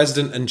pardon.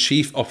 President and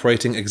Chief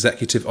Operating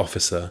Executive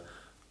Officer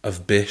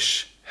of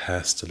Bish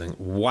Hastling.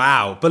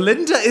 Wow.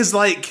 Belinda is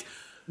like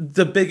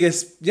the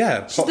biggest,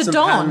 pots the and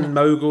Don. pan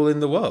mogul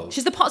in the world.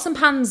 She's the pots and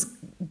pans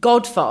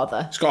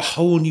godfather. She's got a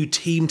whole new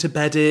team to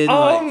bed in.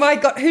 Oh my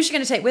God, who's she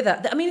going to take with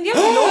her? I mean, the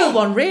only loyal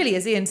one really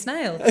is Ian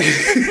Snail.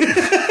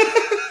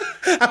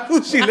 How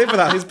will she live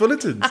without his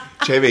bulletins?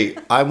 Jamie,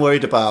 I'm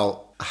worried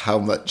about how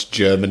much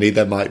Germany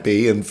there might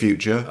be in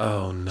future.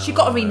 Oh no. She's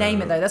got to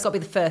rename it though. That's got to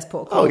be the first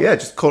port of call. Oh yeah,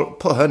 just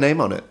put her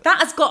name on it. That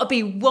has got to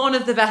be one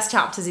of the best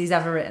chapters he's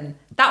ever written.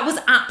 That was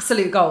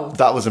absolute gold.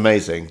 That was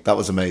amazing.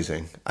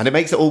 And it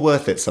makes it all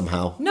worth it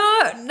somehow. No.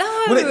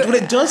 What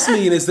it does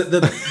mean is that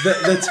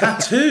the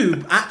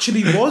tattoo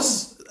actually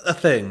was a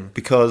thing.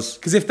 Because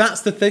if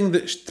that's the thing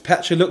that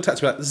Petra looked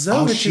at, like,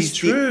 Zoe, it she's is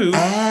true. the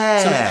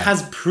heir. So it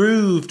has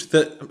proved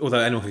that, although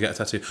anyone can get a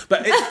tattoo,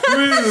 but it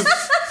proved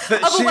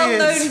that Of she a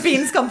well-known is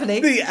beans company.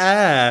 the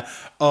heir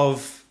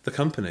of the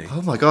company.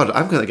 oh my God,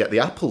 I'm going to get the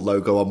Apple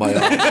logo on my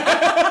arm.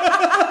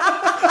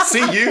 See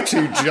you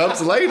 2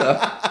 jobs later.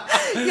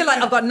 You're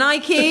like, I've got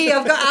Nike,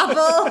 I've got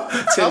Apple.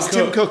 How's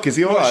Tim Cook? Is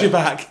he all Watch right? your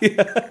back.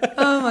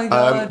 Oh my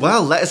God.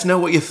 Well, let us know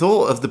what you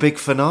thought of the big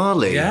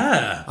finale.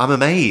 Yeah. I'm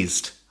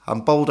amazed.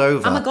 I'm bowled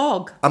over. I'm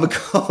agog.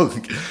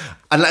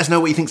 And let us know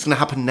what you think's going to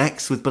happen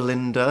next with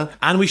Belinda.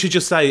 And we should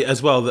just say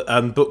as well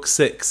that book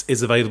 6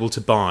 is available to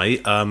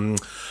buy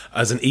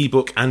as an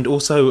ebook and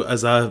also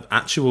as an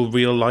actual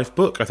real life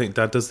book. I think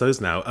Dad does those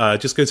now.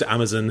 Just go to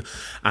Amazon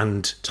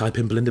and type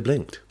in Belinda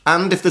Blinked.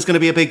 And if there's going to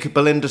be a big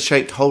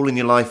Belinda-shaped hole in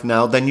your life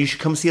now, then you should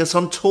come see us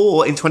on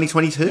tour in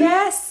 2022.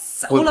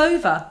 Yes, all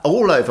over.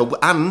 All over.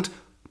 And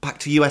back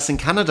to US and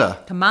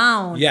Canada. Come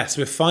on. Yes,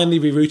 we've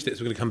finally rerouted it,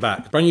 so we're going to come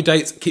back. Brand new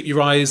dates. Keep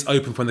your eyes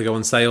open for when they go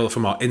on sale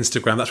from our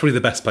Instagram. That's really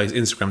the best place.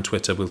 Instagram,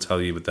 Twitter, we'll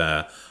tell you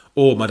there.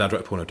 Or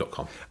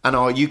mydadwroteporno.com. And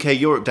our UK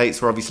Europe dates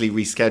were obviously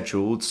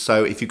rescheduled,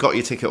 so if you've got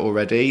your ticket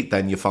already,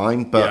 then you're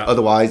fine. But Yeah.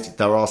 otherwise,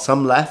 there are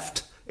some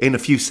left in a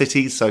few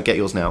cities, so get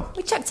yours now.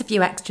 We chucked a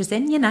few extras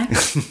in, you know.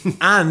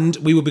 And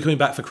we will be coming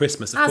back for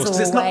Christmas, of As course, because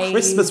it's not always.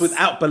 Christmas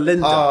without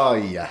Belinda. Oh,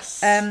 yes.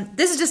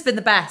 This has just been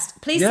the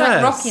best. Please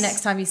thank Rocky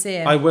next time you see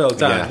him. I will,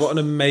 Dad. Yes. What an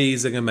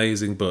amazing,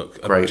 amazing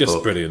book. Great Just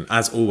book. brilliant,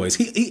 as always.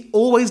 He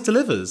always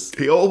delivers.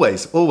 He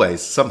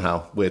always,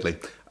 somehow, weirdly.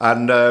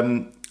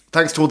 And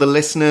thanks to all the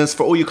listeners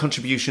for all your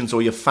contributions,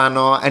 all your fan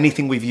art,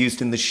 anything we've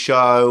used in the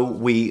show.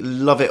 We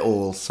love it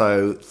all.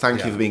 So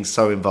thank you for being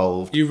so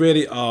involved. You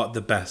really are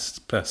the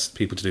best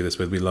people to do this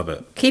with. We love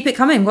it. Keep it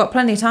coming. We've got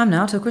plenty of time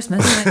now till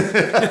Christmas, isn't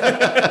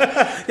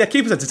it? Yeah,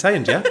 keep us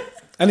entertained, yeah?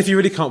 And if you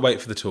really can't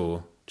wait for the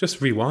tour,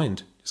 just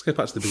rewind. Just go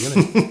back to the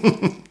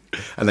beginning.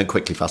 And then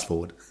quickly fast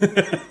forward.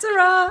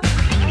 Ta-ra!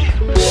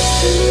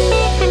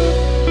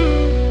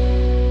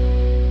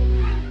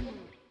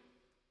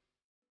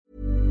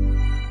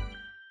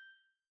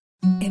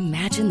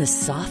 Imagine the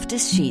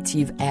softest sheets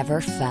you've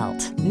ever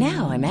felt.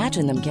 Now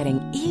imagine them getting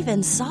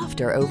even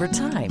softer over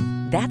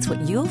time. That's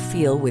what you'll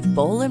feel with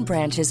Boll &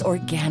 Branch's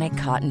organic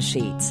cotton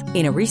sheets.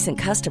 In a recent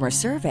customer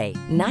survey,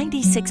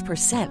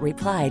 96%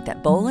 replied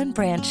that Boll &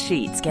 Branch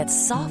sheets get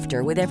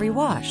softer with every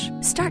wash.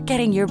 Start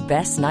getting your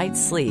best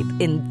night's sleep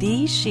in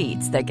these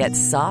sheets that get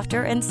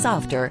softer and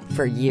softer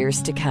for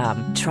years to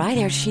come. Try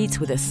their sheets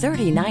with a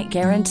 30-night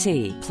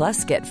guarantee.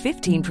 Plus, get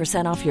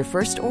 15% off your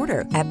first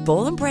order at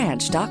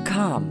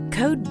bollandbranch.com.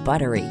 Code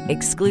BUTTERY.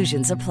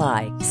 Exclusions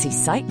apply. See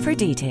site for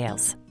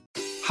details.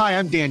 Hi,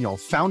 I'm Daniel,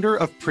 founder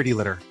of Pretty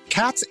Litter.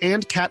 Cats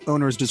and cat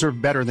owners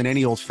deserve better than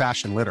any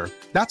old-fashioned litter.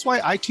 That's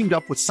why I teamed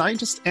up with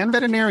scientists and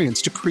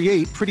veterinarians to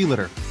create Pretty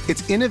Litter.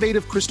 Its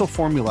innovative crystal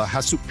formula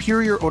has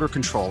superior odor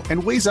control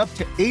and weighs up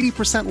to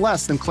 80%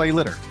 less than clay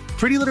litter.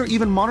 Pretty Litter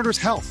even monitors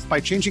health by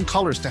changing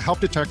colors to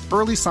help detect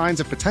early signs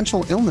of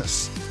potential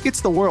illness.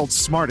 It's the world's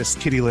smartest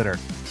kitty litter.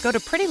 Go to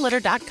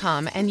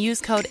prettylitter.com and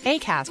use code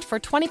ACAST for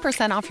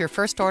 20% off your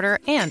first order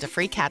and a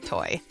free cat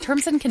toy.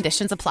 Terms and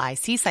conditions apply.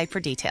 See site for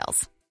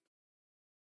details.